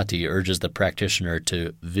Siddhanta Padati urges the practitioner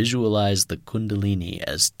to visualize the Kuṇḍalinī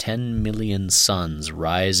as 10 million suns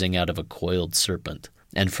rising out of a coiled serpent.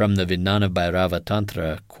 And from the Vijnana Bhairava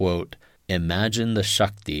Tantra, quote, "Imagine the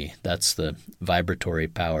Shakti," that's the vibratory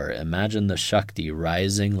power, imagine the Shakti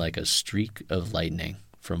rising like a streak of lightning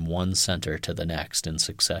from one center to the next in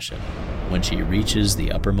succession. When she reaches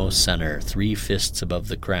the uppermost center, 3 fists above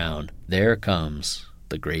the crown, there comes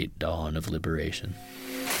the great dawn of liberation.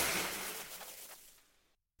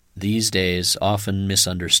 These days, often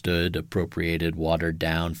misunderstood, appropriated, watered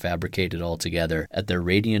down, fabricated altogether, at their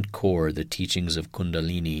radiant core, the teachings of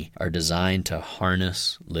Kuṇḍalinī are designed to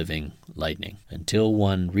harness living lightning, until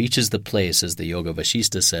one reaches the place, as the Yoga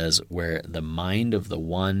Vasistha says, where the mind of the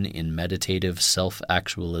one in meditative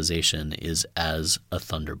self-actualization is as a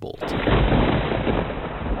thunderbolt.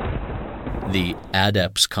 The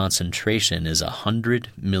adept's concentration is 100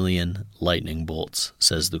 million lightning bolts,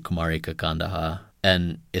 says the Kumarika Kuṇḍa.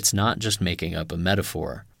 And it's not just making up a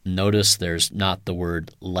metaphor. Notice there's not the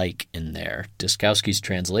word like in there. Diskowski's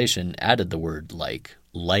translation added the word like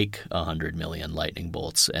 100 million lightning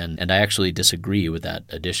bolts, and I actually disagree with that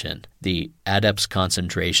addition. The adept's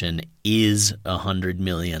concentration is 100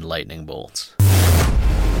 million lightning bolts.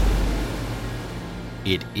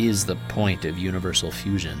 It is the point of universal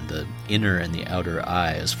fusion, the inner and the outer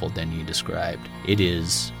eye, as Kuṇḍalinī described. It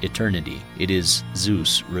is eternity. It is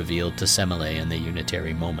Zeus revealed to Semele in the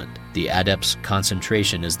unitary moment. The adept's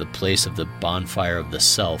concentration is the place of the bonfire of the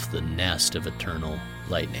self, the nest of eternal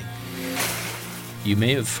lightning. You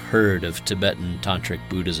may have heard of Tibetan Tantric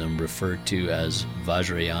Buddhism referred to as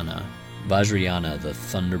Vajrayana. Vajrayana, the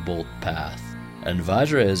thunderbolt path. And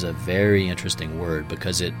Vajra is a very interesting word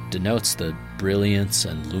because it denotes the brilliance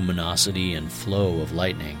and luminosity and flow of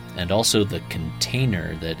lightning, and also the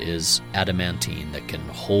container that is adamantine that can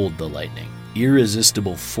hold the lightning.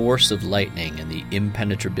 Irresistible force of lightning and the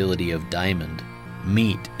impenetrability of diamond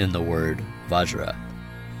meet in the word Vajra.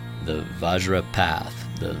 The Vajra path,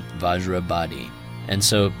 the Vajra body. And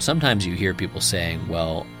so sometimes you hear people saying,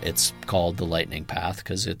 well, it's called the lightning path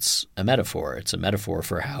because it's a metaphor. It's a metaphor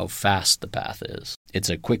for how fast the path is. It's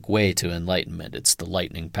a quick way to enlightenment. It's the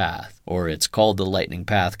lightning path. Or it's called the lightning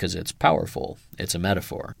path because it's powerful. It's a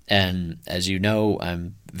metaphor. And as you know,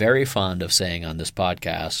 I'm very fond of saying on this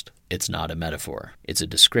podcast, it's not a metaphor. It's a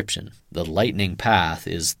description. The lightning path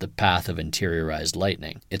is the path of interiorized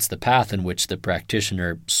lightning. It's the path in which the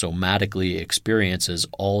practitioner somatically experiences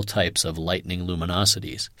all types of lightning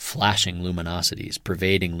luminosities, flashing luminosities,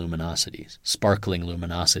 pervading luminosities, sparkling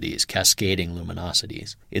luminosities, cascading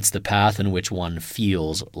luminosities. It's the path in which one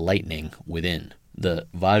feels lightning within. The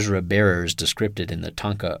Vajra bearers described in the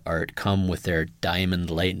Tanka art come with their diamond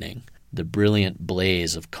lightning, the brilliant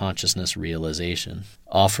blaze of consciousness realization,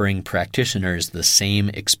 offering practitioners the same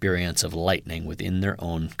experience of lightning within their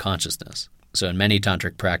own consciousness. So in many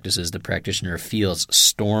tantric practices, the practitioner feels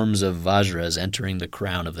storms of vajras entering the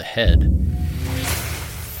crown of the head.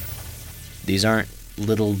 These aren't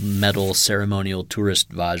little metal ceremonial tourist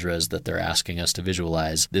vajras that they're asking us to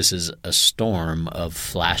visualize. This is a storm of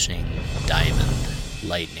flashing diamond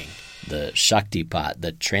lightning. The Shaktipat,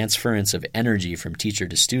 the transference of energy from teacher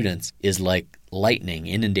to students, is like lightning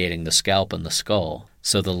inundating the scalp and the skull.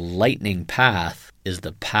 So the lightning path is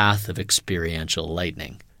the path of experiential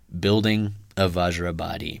lightning, building a Vajra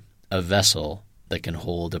body, a vessel that can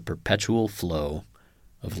hold a perpetual flow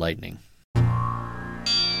of lightning.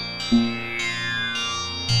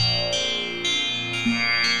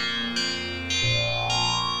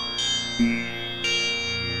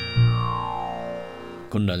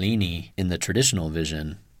 Kuṇḍalinī, in the traditional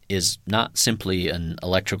vision, is not simply an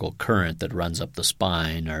electrical current that runs up the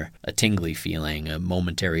spine, or a tingly feeling, a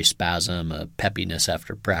momentary spasm, a peppiness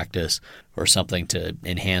after practice, or something to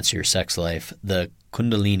enhance your sex life. The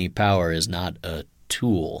Kuṇḍalinī power is not a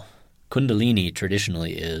tool. Kuṇḍalinī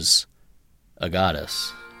traditionally is a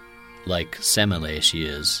goddess. Like Semele, she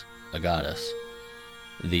is a goddess.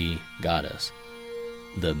 The goddess.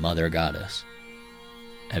 The mother goddess.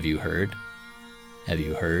 Have you heard? Have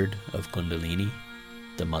you heard of Kuṇḍalinī,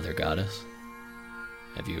 the mother goddess?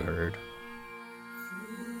 Have you heard?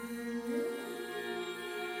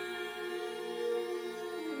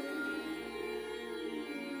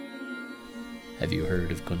 Have you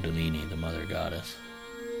heard of Kuṇḍalinī, the mother goddess?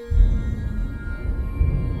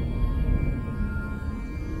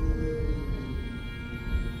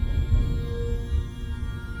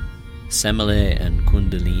 Semele and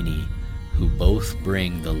Kuṇḍalinī, who both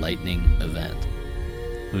bring the lightning event,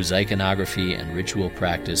 whose iconography and ritual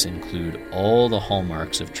practice include all the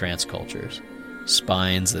hallmarks of trance cultures: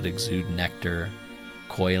 spines that exude nectar,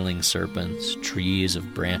 coiling serpents, trees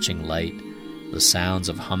of branching light, the sounds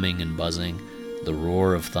of humming and buzzing, the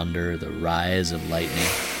roar of thunder, the rise of lightning,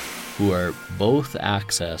 who are both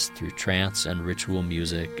accessed through trance and ritual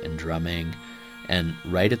music and drumming, and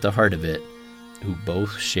right at the heart of it, who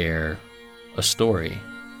both share a story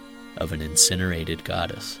of an incinerated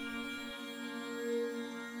goddess.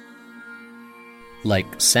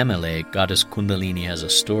 Like Semele, goddess Kuṇḍalinī has a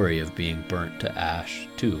story of being burnt to ash,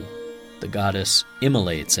 too. The goddess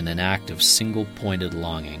immolates in an act of single-pointed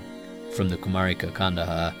longing. From the Kumarika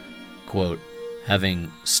Kuṇḍa, quote,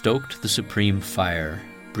 having stoked the supreme fire,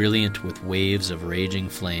 brilliant with waves of raging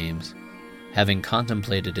flames, having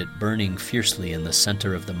contemplated it burning fiercely in the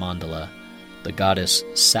center of the mandala, the goddess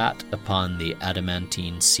sat upon the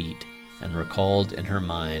adamantine seat and recalled in her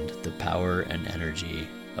mind the power and energy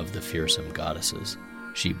of the fearsome goddesses.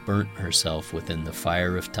 She burnt herself within the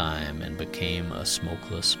fire of time and became a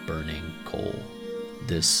smokeless, burning coal.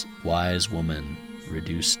 This wise woman,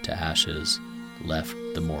 reduced to ashes, left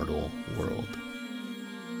the mortal world.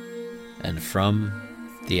 And from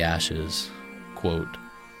the ashes, quote,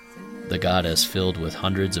 the goddess, filled with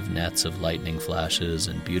hundreds of nets of lightning flashes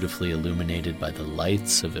and beautifully illuminated by the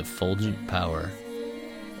lights of effulgent power,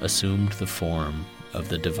 assumed the form of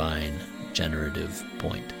the divine generative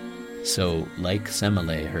point. So, like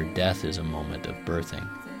Semele, her death is a moment of birthing.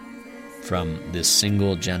 From this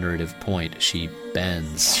single generative point, she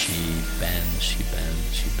bends, she bends, she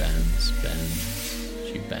bends, she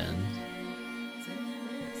bends, she bends.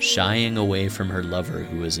 Shying away from her lover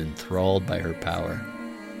who is enthralled by her power.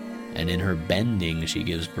 And in her bending, she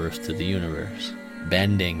gives birth to the universe,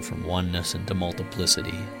 bending from oneness into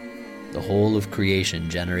multiplicity. The whole of creation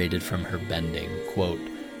generated from her bending. Quote,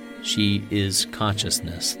 she is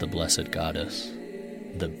consciousness, the blessed goddess,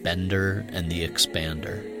 the bender and the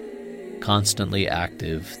expander. Constantly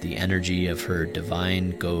active, the energy of her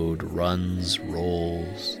divine goad runs,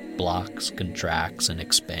 rolls, blocks, contracts, and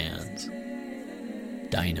expands.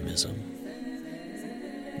 Dynamism.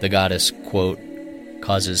 The goddess, quote,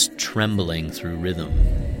 causes trembling through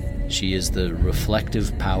rhythm. She is the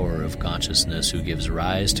reflective power of consciousness who gives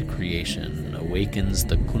rise to creation, awakens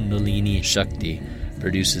the Kuṇḍalinī Shakti,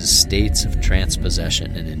 produces states of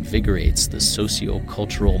transpossession, and invigorates the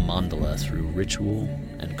socio-cultural mandala through ritual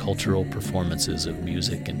and cultural performances of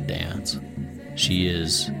music and dance. She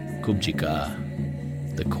is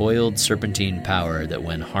Kubjika, the coiled serpentine power that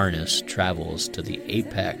when harnessed travels to the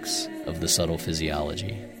apex of the subtle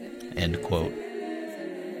physiology. End quote.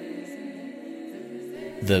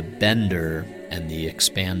 The bender and the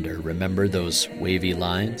expander, remember those wavy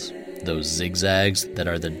lines? Those zigzags that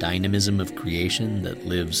are the dynamism of creation that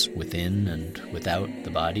lives within and without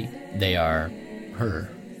the body? They are her.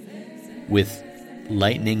 With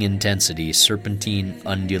lightning intensity, serpentine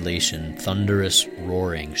undulation, thunderous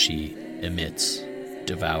roaring she emits,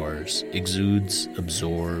 devours, exudes,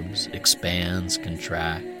 absorbs, expands,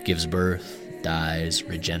 contracts, gives birth, dies,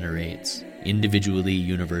 regenerates, individually,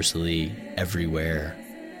 universally, everywhere,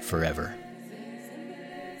 forever.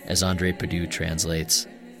 As André Perdue translates,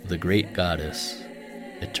 the great goddess,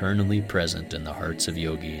 eternally present in the hearts of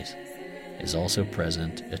yogis, is also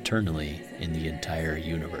present eternally in the entire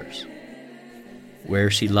universe. Where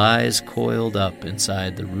she lies coiled up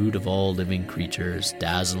inside the root of all living creatures,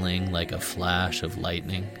 dazzling like a flash of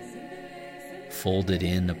lightning, folded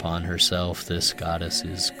in upon herself, this goddess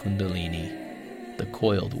is Kuṇḍalinī, the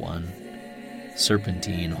coiled one,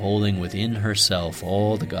 serpentine, holding within herself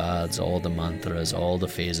all the gods, all the mantras, all the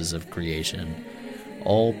phases of creation,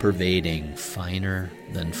 all-pervading, finer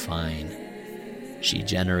than fine. She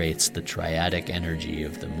generates the triadic energy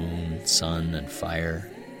of the moon, sun, and fire.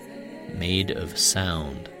 Made of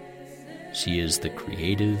sound, she is the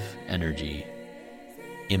creative energy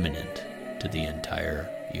immanent to the entire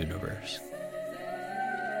universe.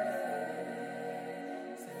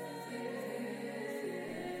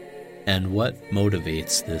 And what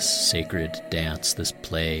motivates this sacred dance, this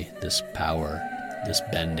play, this power, this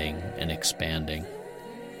bending and expanding?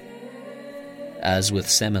 As with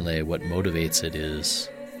Semele, what motivates it is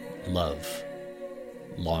love,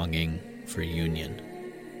 longing for union.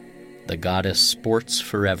 The goddess sports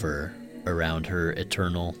forever around her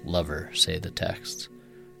eternal lover, say the texts.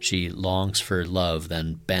 She longs for love,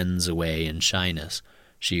 then bends away in shyness.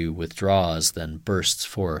 She withdraws, then bursts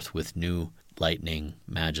forth with new lightning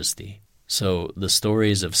majesty. So the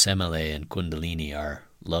stories of Semele and Kuṇḍalinī are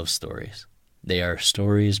love stories. They are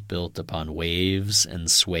stories built upon waves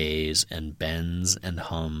and sways and bends and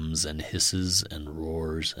hums and hisses and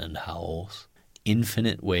roars and howls.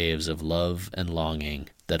 Infinite waves of love and longing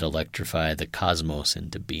that electrify the cosmos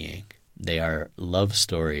into being. They are love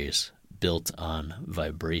stories built on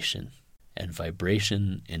vibration. And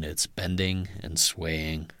vibration in its bending and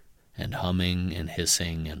swaying and humming and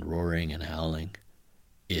hissing and roaring and howling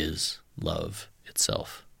is love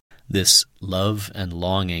itself. This love and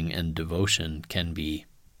longing and devotion can be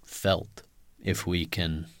felt if we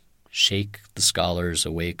can shake the scholars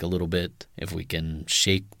awake a little bit, if we can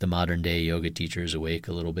shake the modern-day yoga teachers awake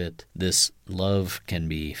a little bit. This love can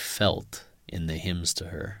be felt in the hymns to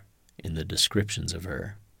her, in the descriptions of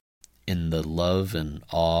her, in the love and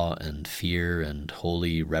awe and fear and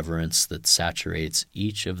holy reverence that saturates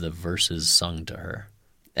each of the verses sung to her.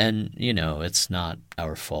 And, it's not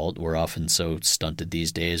our fault. We're often so stunted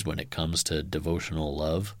these days when it comes to devotional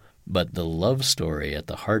love. But the love story at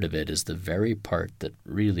the heart of it is the very part that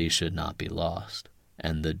really should not be lost.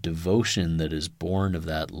 And the devotion that is born of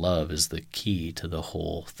that love is the key to the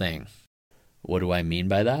whole thing. What do I mean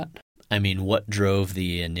by that? I mean, what drove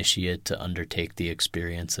the initiate to undertake the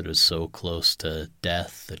experience that was so close to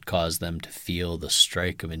death that caused them to feel the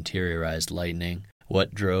strike of interiorized lightning?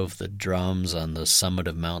 What drove the drums on the summit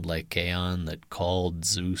of Mount Lycaon that called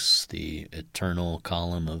Zeus, the eternal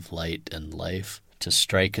column of light and life, to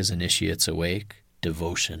strike his initiates awake?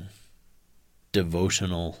 Devotion.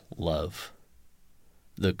 Devotional love.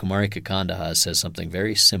 The Kumarika Kuṇḍa says something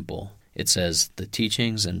very simple. It says, the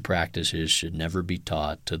teachings and practices should never be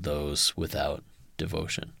taught to those without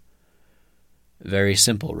devotion. Very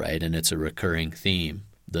simple, right? And it's a recurring theme.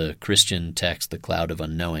 The Christian text, The Cloud of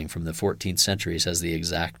Unknowing, from the 14th century says the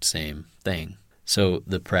exact same thing. So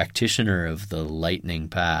the practitioner of the lightning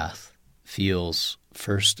path feels,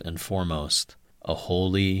 first and foremost, a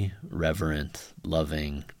holy, reverent,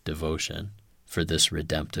 loving devotion for this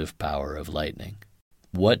redemptive power of lightning.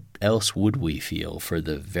 What else would we feel for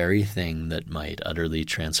the very thing that might utterly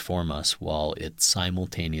transform us while it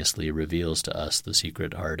simultaneously reveals to us the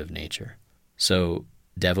secret heart of nature? So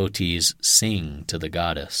devotees sing to the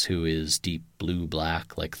goddess, who is deep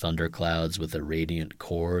blue-black like thunderclouds with a radiant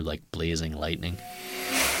core like blazing lightning.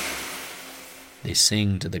 They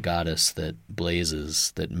sing to the goddess that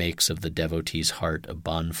blazes, that makes of the devotee's heart a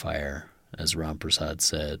bonfire, as Ramprasad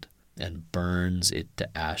said, and burns it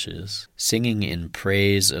to ashes, singing in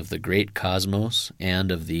praise of the great cosmos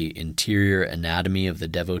and of the interior anatomy of the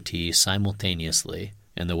devotee simultaneously,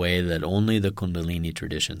 in the way that only the Kuṇḍalinī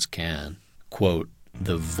traditions can. Quote,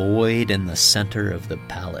 the void in the center of the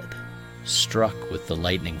palate, struck with the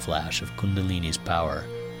lightning flash of Kuṇḍalini's power,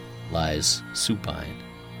 lies supine.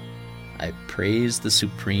 I praise the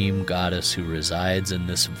supreme goddess who resides in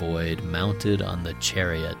this void, mounted on the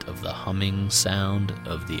chariot of the humming sound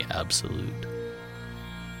of the Absolute.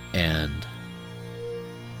 And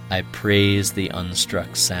I praise the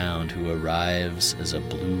unstruck sound who arrives as a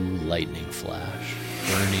blue lightning flash,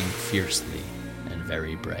 burning fiercely and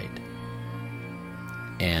very bright.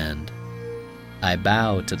 And I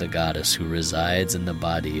bow to the goddess who resides in the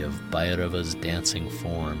body of Bhairava's dancing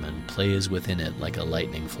form and plays within it like a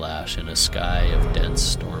lightning flash in a sky of dense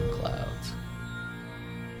storm clouds.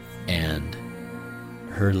 And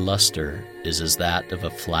her luster is as that of a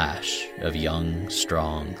flash of young,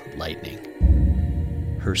 strong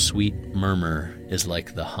lightning. Her sweet murmur is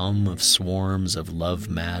like the hum of swarms of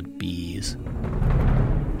love-mad bees.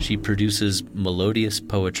 She produces melodious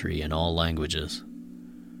poetry in all languages.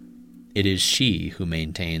 It is she who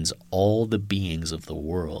maintains all the beings of the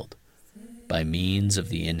world by means of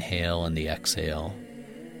the inhale and the exhale,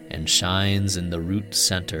 and shines in the root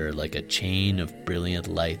center like a chain of brilliant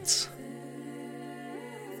lights.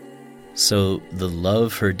 So the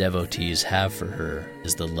love her devotees have for her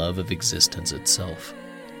is the love of existence itself,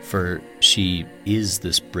 for she is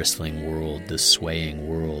this bristling world, this swaying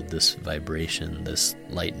world, this vibration, this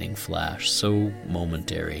lightning flash, so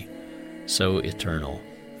momentary, so eternal,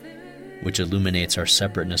 which illuminates our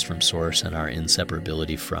separateness from Source and our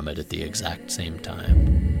inseparability from it at the exact same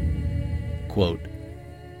time. Quote,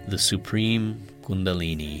 the supreme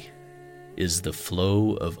Kuṇḍalinī is the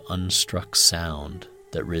flow of unstruck sound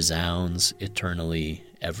that resounds eternally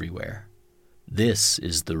everywhere. This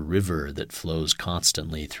is the river that flows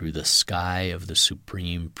constantly through the sky of the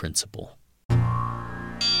supreme principle.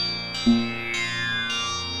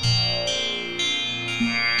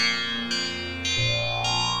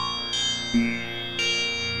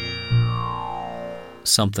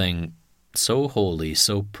 Something so holy,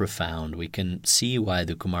 so profound, we can see why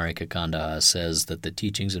the Kumarika Kuṇḍa says that the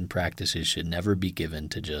teachings and practices should never be given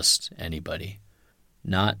to just anybody,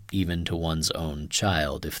 not even to one's own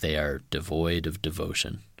child if they are devoid of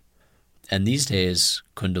devotion. And these days,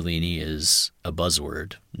 Kuṇḍalinī is a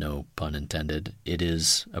buzzword, no pun intended. It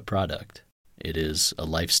is a product. It is a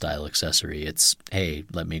lifestyle accessory. It's, hey,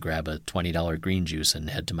 let me grab a $20 green juice and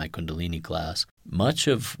head to my Kuṇḍalinī class. Much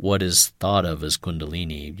of what is thought of as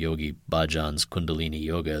Kuṇḍalinī, Yogi Bhajan's Kuṇḍalinī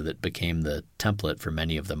Yoga that became the template for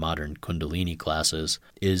many of the modern Kuṇḍalinī classes,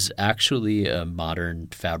 is actually a modern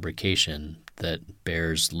fabrication that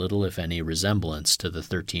bears little, if any, resemblance to the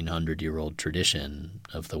 1,300-year-old tradition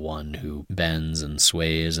of the one who bends and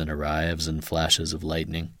sways and arrives in flashes of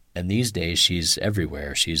lightning. And these days she's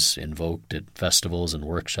everywhere. She's invoked at festivals and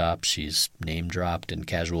workshops. She's name-dropped in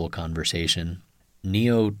casual conversation.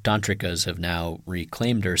 Neo-tantrikas have now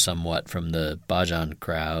reclaimed her somewhat from the bhajan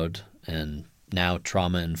crowd, and now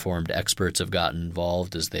trauma-informed experts have gotten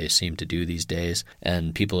involved, as they seem to do these days,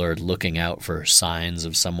 and people are looking out for signs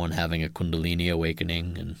of someone having a Kuṇḍalinī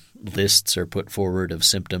awakening, and lists are put forward of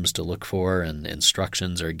symptoms to look for, and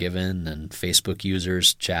instructions are given, and Facebook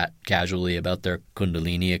users chat casually about their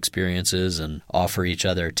Kuṇḍalinī experiences and offer each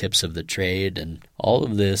other tips of the trade, and all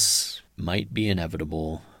of this might be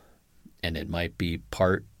inevitable, and it might be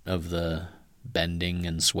part of the bending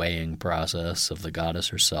and swaying process of the goddess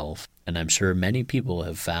herself. And I'm sure many people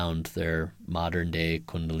have found their modern-day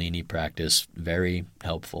Kuṇḍalinī practice very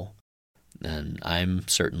helpful. And I'm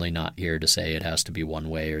certainly not here to say it has to be one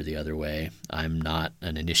way or the other way. I'm not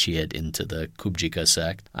an initiate into the Kubjika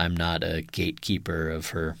sect. I'm not a gatekeeper of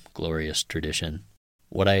her glorious tradition.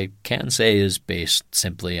 What I can say is based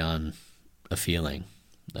simply on a feeling,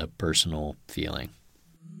 a personal feeling.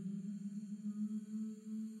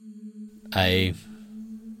 I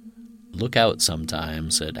look out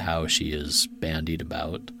sometimes at how she is bandied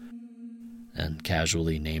about and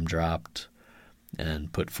casually name-dropped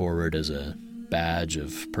and put forward as a badge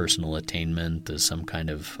of personal attainment, as some kind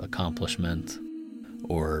of accomplishment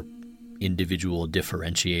or individual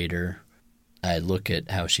differentiator. I look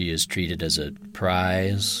at how she is treated as a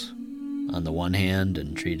prize on the one hand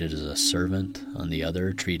and treated as a servant on the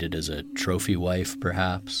other, treated as a trophy wife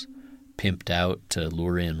perhaps, pimped out to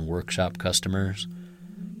lure in workshop customers,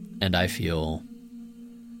 and I feel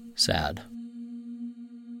sad.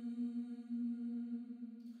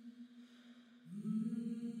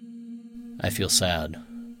 I feel sad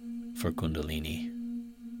for Kuṇḍalinī.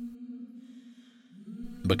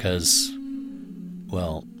 Because,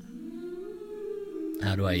 well,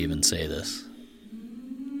 how do I even say this?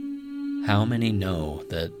 How many know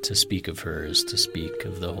that to speak of her is to speak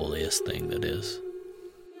of the holiest thing that is?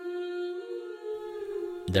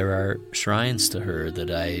 There are shrines to her that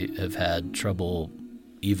I have had trouble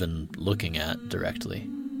even looking at directly.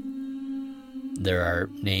 There are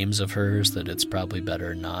names of hers that it's probably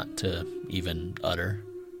better not to even utter.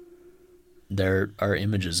 There are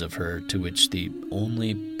images of her to which the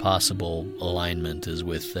only possible alignment is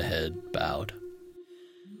with the head bowed.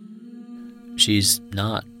 She's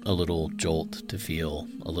not a little jolt to feel,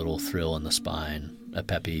 a little thrill in the spine, a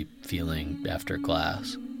peppy feeling after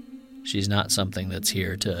class. She's not something that's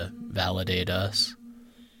here to validate us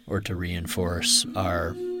or to reinforce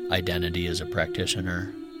our identity as a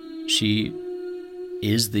practitioner. She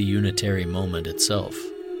is the unitary moment itself,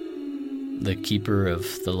 the keeper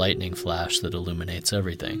of the lightning flash that illuminates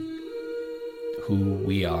everything. Who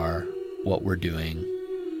we are, what we're doing,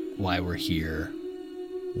 why we're here,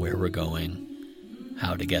 where we're going,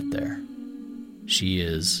 how to get there. She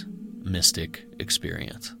is mystic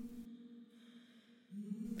experience.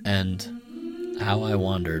 And how I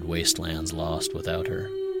wandered wastelands lost without her,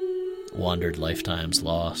 wandered lifetimes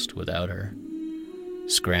lost without her,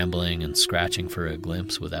 scrambling and scratching for a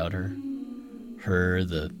glimpse without her, her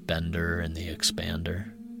the bender and the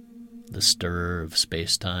expander, the stirrer of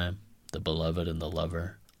space-time, the beloved and the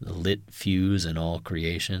lover, the lit fuse in all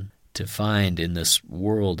creation, to find in this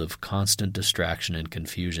world of constant distraction and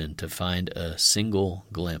confusion, to find a single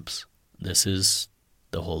glimpse. This is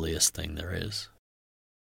the holiest thing there is.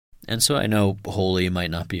 And so I know holy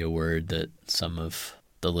might not be a word that some of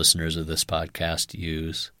the listeners of this podcast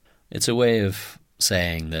use. It's a way of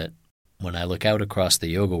saying that when I look out across the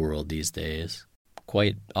yoga world these days,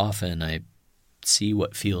 quite often I see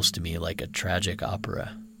what feels to me like a tragic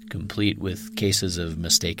opera, complete with cases of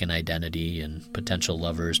mistaken identity and potential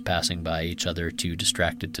lovers passing by each other too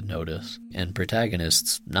distracted to notice, and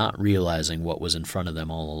protagonists not realizing what was in front of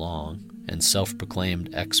them all along, and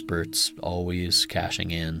self-proclaimed experts always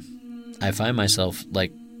cashing in. I find myself,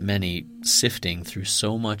 like many, sifting through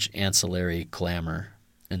so much ancillary clamor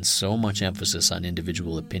and so much emphasis on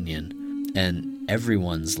individual opinion, and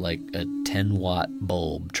everyone's like a 10-watt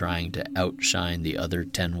bulb trying to outshine the other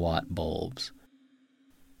 10-watt bulbs.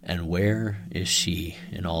 And where is she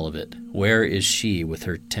in all of it? Where is she with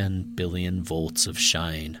her 10 billion volts of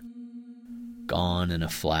shine? Gone in a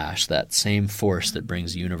flash, that same force that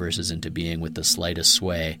brings universes into being with the slightest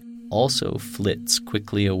sway also flits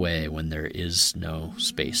quickly away when there is no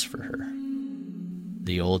space for her.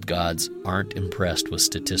 The old gods aren't impressed with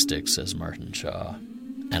statistics, says Martin Shaw,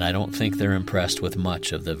 and I don't think they're impressed with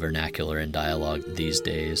much of the vernacular and dialogue these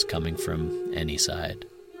days coming from any side.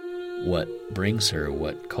 What brings her,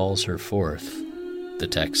 what calls her forth, the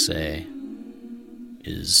texts say,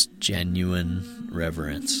 is genuine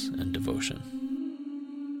reverence and devotion.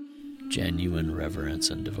 Genuine reverence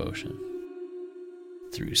and devotion.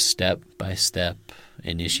 Through step-by-step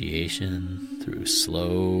initiation, through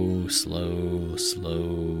slow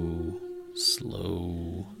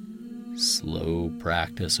slow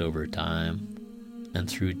practice over time, and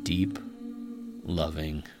through deep,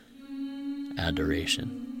 loving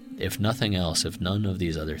adoration. If nothing else, if none of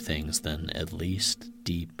these other things, then at least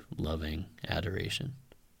deep, loving adoration.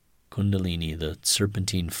 Kuṇḍalinī, the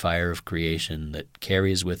serpentine fire of creation that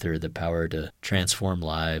carries with her the power to transform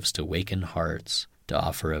lives, to waken hearts, to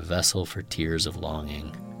offer a vessel for tears of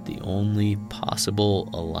longing. The only possible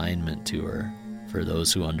alignment to her, for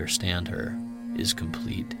those who understand her, is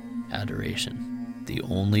complete adoration. The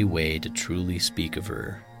only way to truly speak of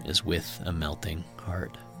her is with a melting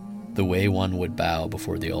heart, the way one would bow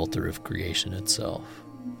before the altar of creation itself,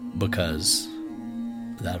 because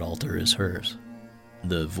that altar is hers.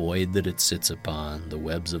 The void that it sits upon, the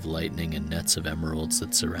webs of lightning and nets of emeralds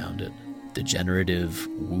that surround it, the generative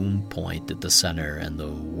womb point at the center and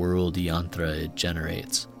the world yantra it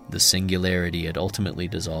generates, the singularity it ultimately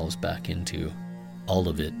dissolves back into, all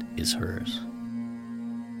of it is hers.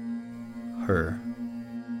 Her.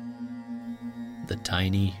 The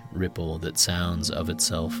tiny ripple that sounds of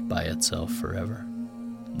itself by itself forever,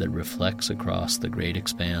 that reflects across the great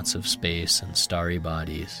expanse of space and starry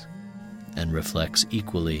bodies, and reflects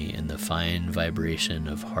equally in the fine vibration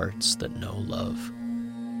of hearts that know love.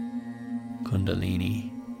 Kuṇḍalinī.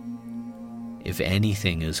 If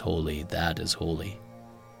anything is holy, that is holy.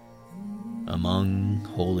 Among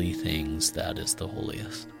holy things, that is the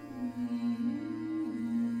holiest.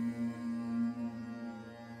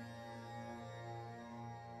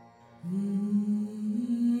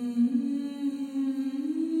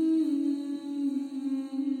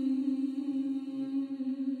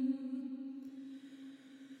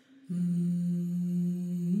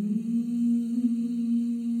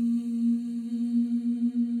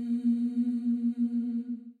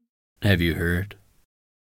 Have you heard?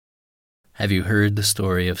 Have you heard the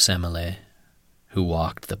story of Semele, who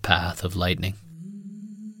walked the path of lightning?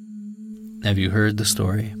 Have you heard the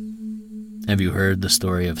story? Have you heard the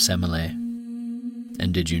story of Semele?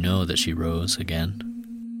 And did you know that she rose again?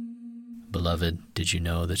 Beloved, did you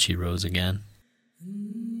know that she rose again?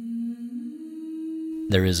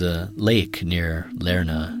 There is a lake near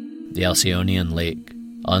Lerna, the Alcyonian lake,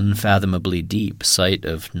 unfathomably deep, site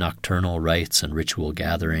of nocturnal rites and ritual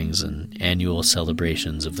gatherings and annual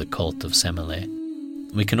celebrations of the cult of Semele.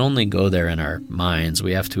 We can only go there in our minds.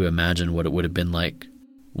 We have to imagine what it would have been like.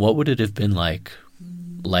 What would it have been like?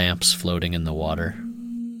 Lamps floating in the water,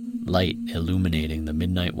 light illuminating the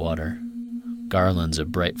midnight water, garlands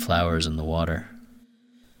of bright flowers in the water,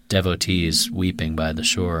 devotees weeping by the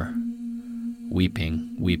shore,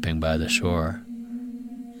 weeping by the shore.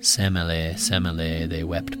 Semele, Semele, they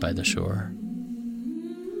wept by the shore.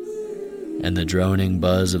 And the droning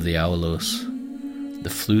buzz of the aulos, the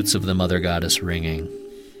flutes of the mother goddess ringing.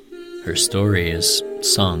 Her story is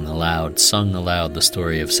sung aloud the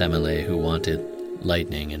story of Semele, who wanted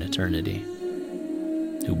lightning in eternity,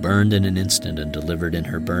 who burned in an instant and delivered in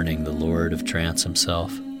her burning the Lord of Trance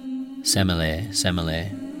himself. Semele, Semele,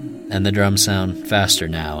 and the drums sound faster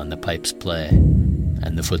now, and the pipes play,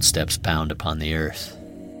 and the footsteps pound upon the earth.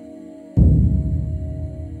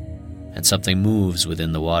 And something moves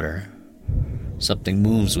within the water. Something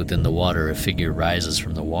moves within the water. A figure rises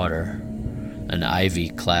from the water. An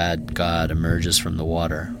ivy-clad god emerges from the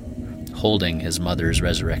water, holding his mother's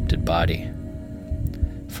resurrected body.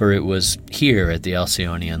 For it was here at the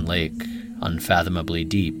Alcyonian lake, unfathomably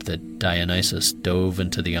deep, that Dionysus dove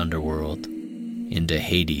into the underworld, into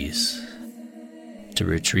Hades. To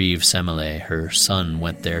retrieve Semele, her son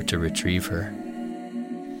went there to retrieve her.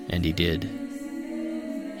 And he did.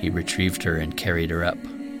 He retrieved her and carried her up.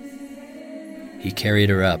 He carried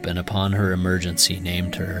her up, and upon her emergence he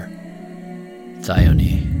named her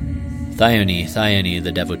Thyone. Thyone, Thyone,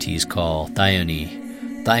 the devotees call.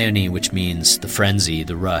 Thyone. Thyone, which means the frenzy,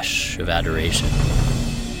 the rush of adoration,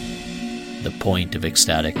 the point of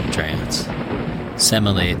ecstatic trance.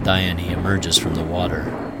 Semele Thyone emerges from the water.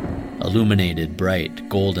 Illuminated, bright,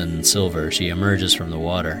 golden and silver, she emerges from the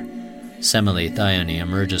water. Semele Thyone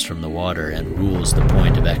emerges from the water and rules the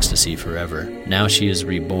point of ecstasy forever. Now she is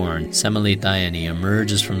reborn. Semele Thyone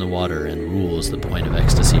emerges from the water and rules the point of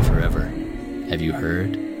ecstasy forever. Have you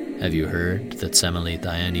heard? Have you heard that Semele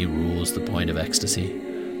Thyone rules the point of ecstasy?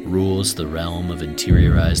 Rules the realm of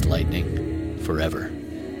interiorized lightning forever.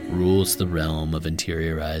 Rules the realm of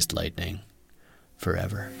interiorized lightning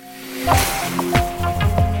forever.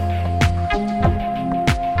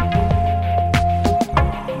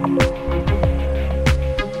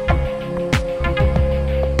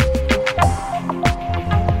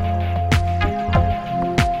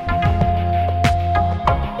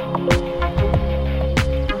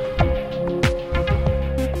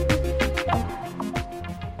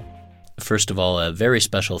 First of all, a very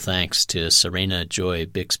special thanks to Serena Joy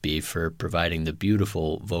Bixby for providing the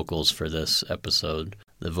beautiful vocals for this episode,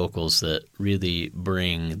 the vocals that really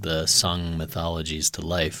bring the sung mythologies to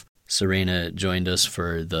life. Serena joined us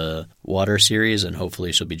for the Water series, and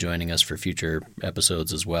hopefully she'll be joining us for future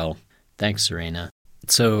episodes as well. Thanks, Serena.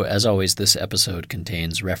 So, as always, this episode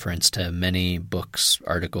contains reference to many books,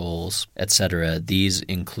 articles, etc. These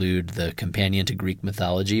include The Companion to Greek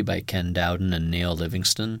Mythology by Ken Dowden and Neil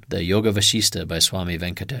Livingston, The Yoga Vashista by Swami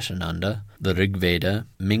Venkateshananda, The Rig Veda,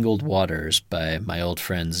 Mingled Waters by my old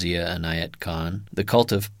friend Zia Anayat Khan, The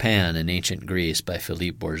Cult of Pan in Ancient Greece by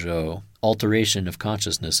Philippe Bourgeot, Alteration of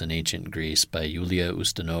Consciousness in Ancient Greece by Yulia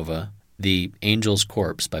Ustinova, The Angel's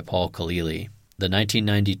Corpse by Paul Khalili, The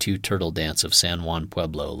 1992 Turtle Dance of San Juan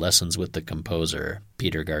Pueblo, Lessons with the Composer,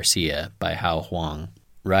 Peter Garcia, by Hao Huang,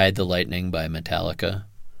 Ride the Lightning by Metallica,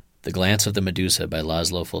 The Glance of the Medusa by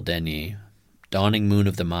Laszlo Fuldenyi, Dawning Moon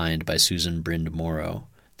of the Mind by Susan Brind Morrow,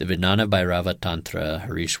 The Vijnana Bhairava Tantra,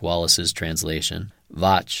 Harish Wallace's translation,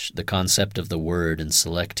 Vach, The Concept of the Word in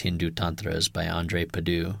Select Hindu Tantras by Andre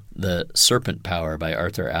Padu, The Serpent Power by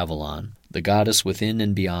Arthur Avalon, The Goddess Within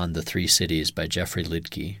and Beyond the Three Cities by Jeffrey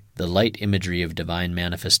Lidke, The Light Imagery of Divine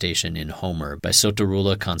Manifestation in Homer by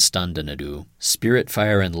Sotarula Constantinidou, Spirit,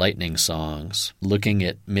 Fire, and Lightning Songs, Looking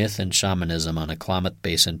at Myth and Shamanism on a Klamath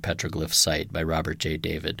Basin Petroglyph Site by Robert J.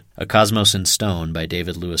 David, A Cosmos in Stone by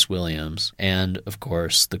David Lewis Williams, and, of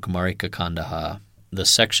course, the Kumarika Kandaha, the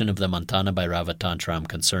section of the Mantana Bhairava Tantram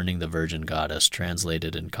concerning the Virgin Goddess,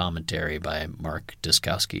 translated in commentary by Mark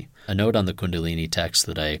Diskowski. A note on the Kuṇḍalinī text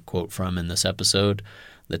that I quote from in this episode.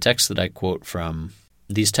 The text that I quote from,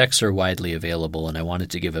 these texts are widely available, and I wanted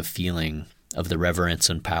to give a feeling of the reverence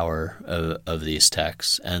and power of these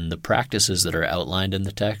texts. And the practices that are outlined in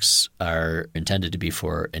the texts are intended to be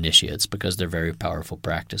for initiates because they're very powerful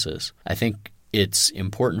practices. I think it's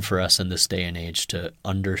important for us in this day and age to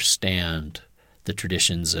understand the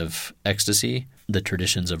traditions of ecstasy, the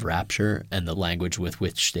traditions of rapture, and the language with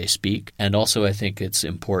which they speak. And also I think it's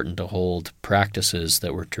important to hold practices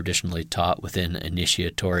that were traditionally taught within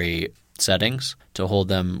initiatory settings, to hold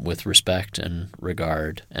them with respect and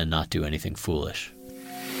regard and not do anything foolish.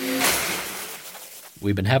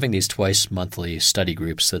 We've been having these twice monthly study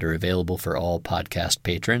groups that are available for all podcast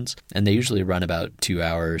patrons, and they usually run about 2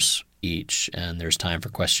 hours each, and there's time for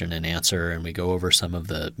question and answer, and we go over some of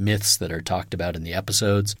the myths that are talked about in the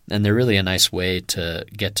episodes, and they're really a nice way to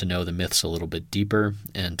get to know the myths a little bit deeper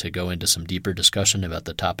and to go into some deeper discussion about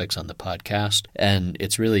the topics on the podcast. And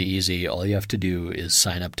it's really easy. All you have to do is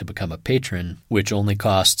sign up to become a patron, which only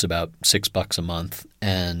costs about $6 a month,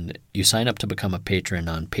 and you sign up to become a patron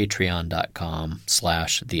on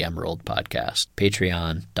patreon.com/The Emerald Podcast.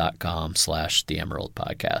 Patreon.com/The Emerald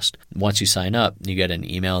Podcast. Once you sign up, you get an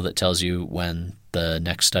email that tells you when the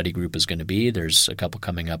next study group is going to be. There's a couple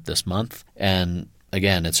coming up this month. And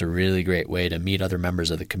again, it's a really great way to meet other members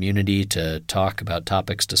of the community, to talk about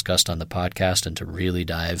topics discussed on the podcast, and to really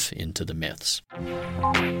dive into the myths.